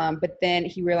 But then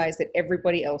he realized that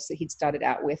everybody else that he'd started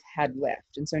out with had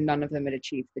left. And so none of them had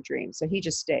achieved the dream. So he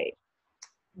just stayed.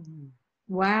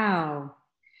 Wow.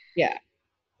 Yeah.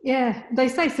 Yeah. They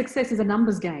say success is a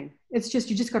numbers game. It's just,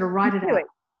 you just got to write it out.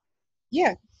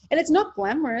 Yeah. And it's not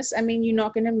glamorous. I mean, you're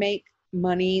not going to make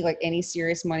money, like any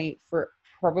serious money, for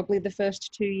probably the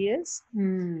first 2 years.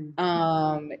 You're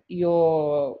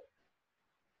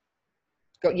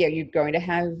going to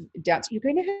have doubts. You're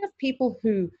going to have people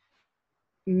who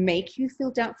make you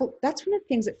feel doubtful. That's one of the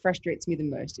things that frustrates me the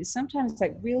most, is sometimes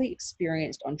like really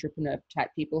experienced entrepreneur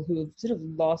type people who have sort of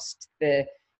lost the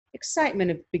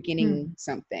excitement of beginning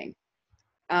something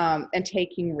and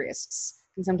taking risks,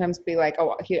 can sometimes be like,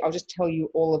 oh, here, I'll just tell you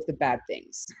all of the bad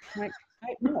things. Like,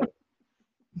 no.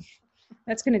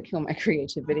 That's going to kill my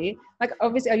creativity. Like,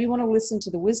 obviously, you want to listen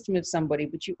to the wisdom of somebody,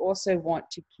 but you also want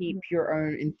to keep your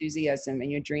own enthusiasm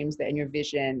and your dreams there and your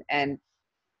vision. And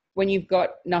when you've got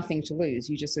nothing to lose,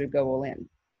 you just sort of go all in.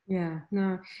 Yeah,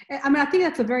 no. I mean, I think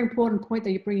that's a very important point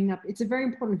that you're bringing up. It's a very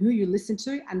important who you listen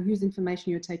to and whose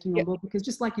information you're taking on board, because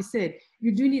just like you said,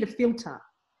 you do need a filter.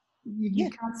 You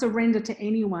can't surrender to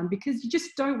anyone, because you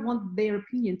just don't want their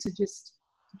opinion to just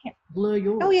blur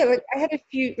yours. Oh yeah, like I had a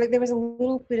few, like there was a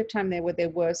little bit of time there where there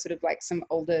were sort of like some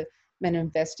older men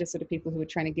investors, sort of people who were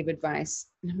trying to give advice.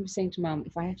 And I was saying to Mum,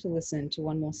 if I have to listen to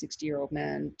one more 60-year-old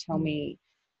man tell me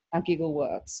how Giggle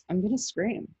works, I'm going to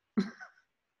scream. I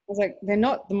was like, they're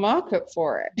not the market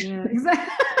for it. Yeah,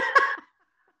 exactly.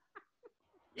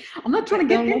 I'm not trying to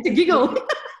get them to giggle.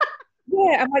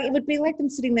 Yeah, I'm like, it would be like them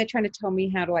sitting there trying to tell me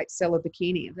how to like sell a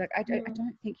bikini. I'm like, I don't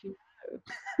think you know.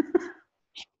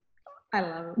 I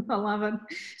love it. I love it.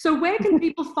 So where can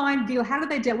people find Giggle? How do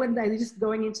they do it? When they're just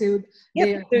going into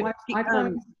their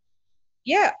iPhone?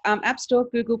 App Store,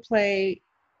 Google Play,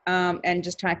 and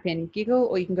just type in Giggle,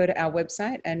 or you can go to our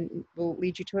website and we'll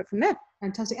lead you to it from there.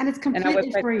 Fantastic. And it's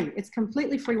completely free. It's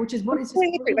completely free, which is what is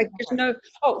completely free. Like there's no,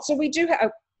 so we do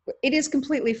have, it is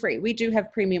completely free. We do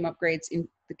have premium upgrades in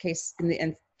the case, in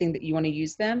the thing that you want to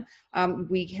use them.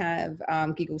 We have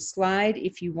Giggle Slide.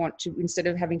 If you want to, instead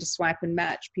of having to swipe and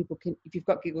match, people can, if you've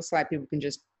got Giggle Slide, people can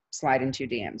just slide into your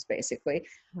DMs basically.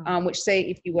 Which, say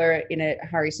if you were in a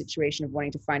hurry situation of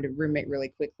wanting to find a roommate really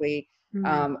quickly,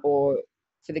 or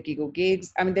for the Giggle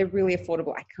gigs, I mean, they're really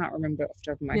affordable. I can't remember off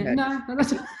the top of my head. No,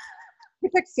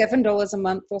 it's like $7 a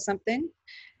month or something.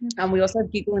 We also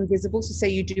have Giggle Invisible. So say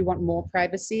you do want more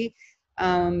privacy,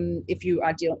 if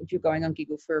you're going on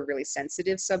Giggle for a really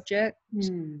sensitive subject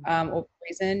or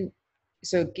reason.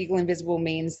 So Giggle Invisible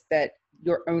means that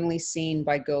you're only seen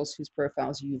by girls whose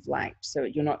profiles you've liked. So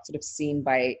you're not sort of seen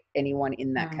by anyone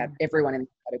in that everyone in the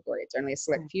category. It's only a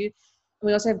select few. And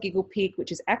we also have Giggle Peak,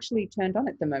 which is actually turned on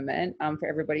at the moment for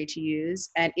everybody to use,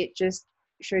 and it just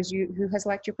shows you who has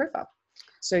liked your profile.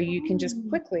 So you can just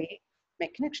quickly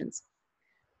make connections.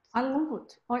 I love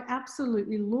it. I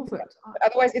absolutely love it. But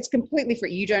otherwise, it's completely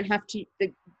free. You don't have to.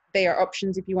 They are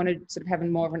options if you want to sort of have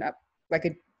more of an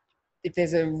if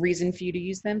there's a reason for you to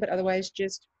use them. But otherwise,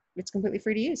 just it's completely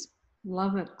free to use.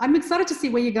 Love it. I'm excited to see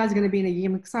where you guys are going to be in a year.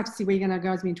 I'm excited to see where you're going to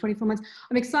guys be in 24 months.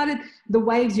 I'm excited the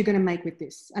waves you're going to make with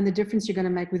this and the difference you're going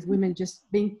to make with women just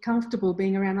being comfortable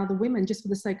being around other women just for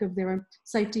the sake of their own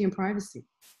safety and privacy.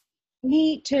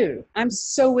 Me too. I'm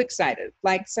so excited.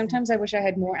 Like sometimes I wish I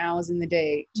had more hours in the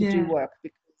day to do work,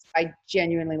 because I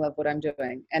genuinely love what I'm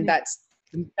doing. And that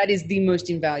is the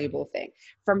most invaluable thing.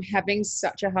 From having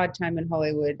such a hard time in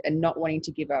Hollywood and not wanting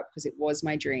to give up because it was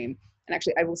my dream. And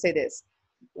actually, I will say this.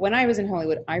 When I was in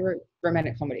Hollywood, I wrote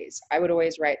romantic comedies. I would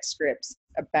always write scripts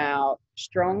about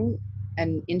strong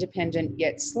and independent,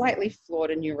 yet slightly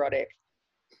flawed and neurotic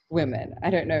women.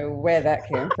 I don't know where that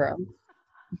came from.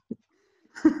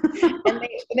 And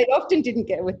they often didn't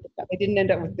they didn't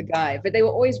end up with the guy, but they were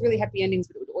always really happy endings.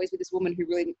 But it would always be this woman who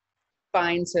really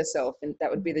finds herself, and that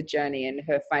would be the journey, and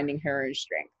her finding her own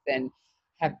strength and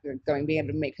being able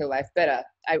to make her life better.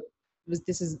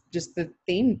 This is just the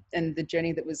theme and the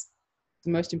journey that was the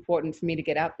most important for me to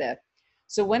get out there.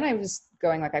 So when I was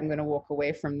going I'm going to walk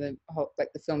away from the whole,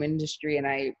 the film industry, and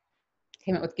I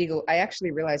came up with Giggle, I actually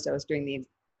realized I was doing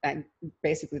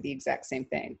basically the exact same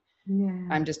thing. Yeah.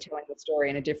 I'm just telling the story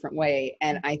in a different way.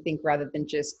 And I think rather than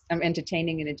just, I'm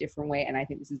entertaining in a different way. And I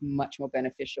think this is much more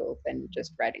beneficial than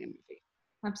just writing a movie.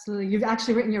 Absolutely. You've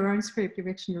actually written your own script. You've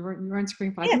written your own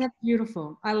screenplay. I Yeah. think that's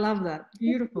beautiful. I love that.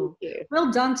 Beautiful.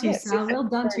 Well done to you, Yes, Sal. Well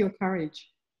done to your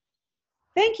courage.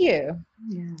 Thank you.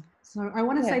 Yeah. So I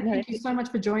want to say thank you so much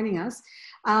for joining us.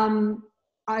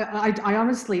 I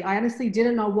honestly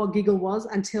didn't know what Giggle was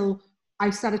until I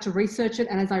started to research it.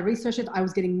 And as I researched it, I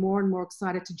was getting more and more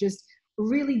excited to just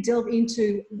really delve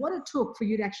into what it took for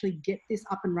you to actually get this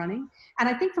up and running. And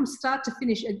I think from start to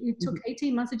finish, it took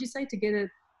 18 months, did you say, to get it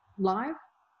live?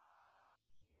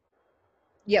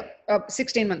 Yep.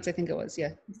 16 months, I think it was.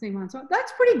 Yeah. 16 months. Well,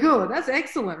 that's pretty good. That's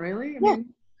excellent, really. I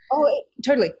mean,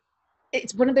 totally.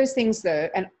 It's one of those things though.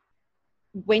 And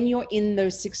when you're in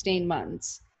those 16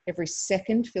 months, every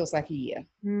second feels like a year.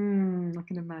 I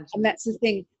can imagine. And that's the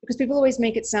thing, because people always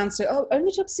make it sound so,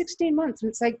 only took 16 months. And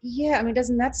it's like, yeah, I mean,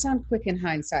 doesn't that sound quick in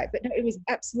hindsight? But no, it was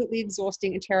absolutely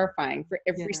exhausting and terrifying for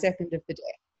every second of the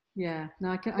day. Yeah. No,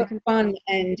 I can. Fun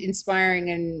and inspiring,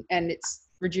 and it's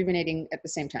rejuvenating at the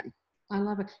same time. I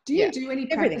love it. Do you do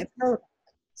any everything?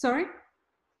 Sorry?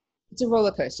 It's a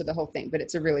roller coaster, the whole thing, but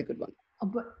it's a really good one. Oh,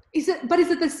 but is it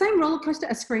the same roller coaster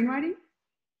as screenwriting?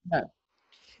 No.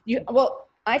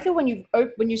 I feel when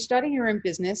you're starting your own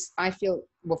business, I feel,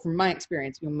 well, from my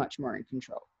experience, you're much more in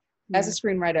control. As a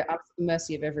screenwriter, I'm at the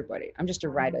mercy of everybody. I'm just a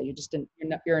writer.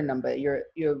 You're a number.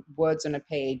 You're words on a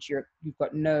page. You're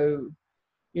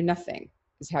nothing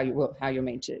is how you're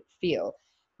made to feel.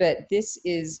 But this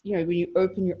is, when you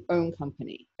open your own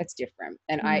company, that's different.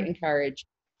 And I encourage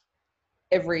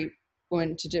every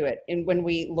woman to do it. And when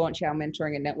we launch our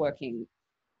mentoring and networking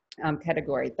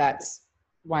category, that's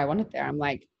why I want it there. I'm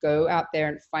like, go out there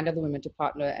and find other women to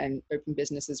partner and open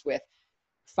businesses with.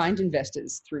 Find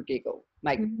investors through Giggle.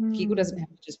 Like Giggle doesn't have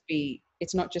to just be,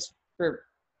 it's not just for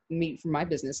me, for my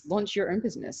business. Launch your own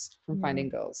business from finding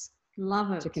girls.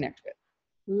 Love it. To connect with.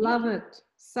 Love it.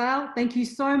 Sal, thank you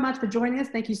so much for joining us.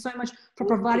 Thank you so much for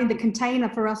providing the container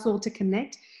for us all to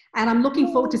connect. And I'm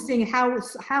looking forward to seeing how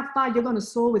far you're going to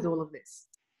soar with all of this.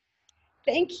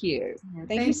 Thank you.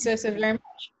 Thank you so very much.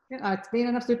 It's been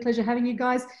an absolute pleasure having you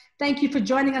guys. Thank you for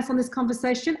joining us on this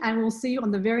conversation, and we'll see you on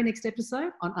the very next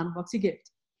episode on Unbox Your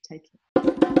Gift. Take care.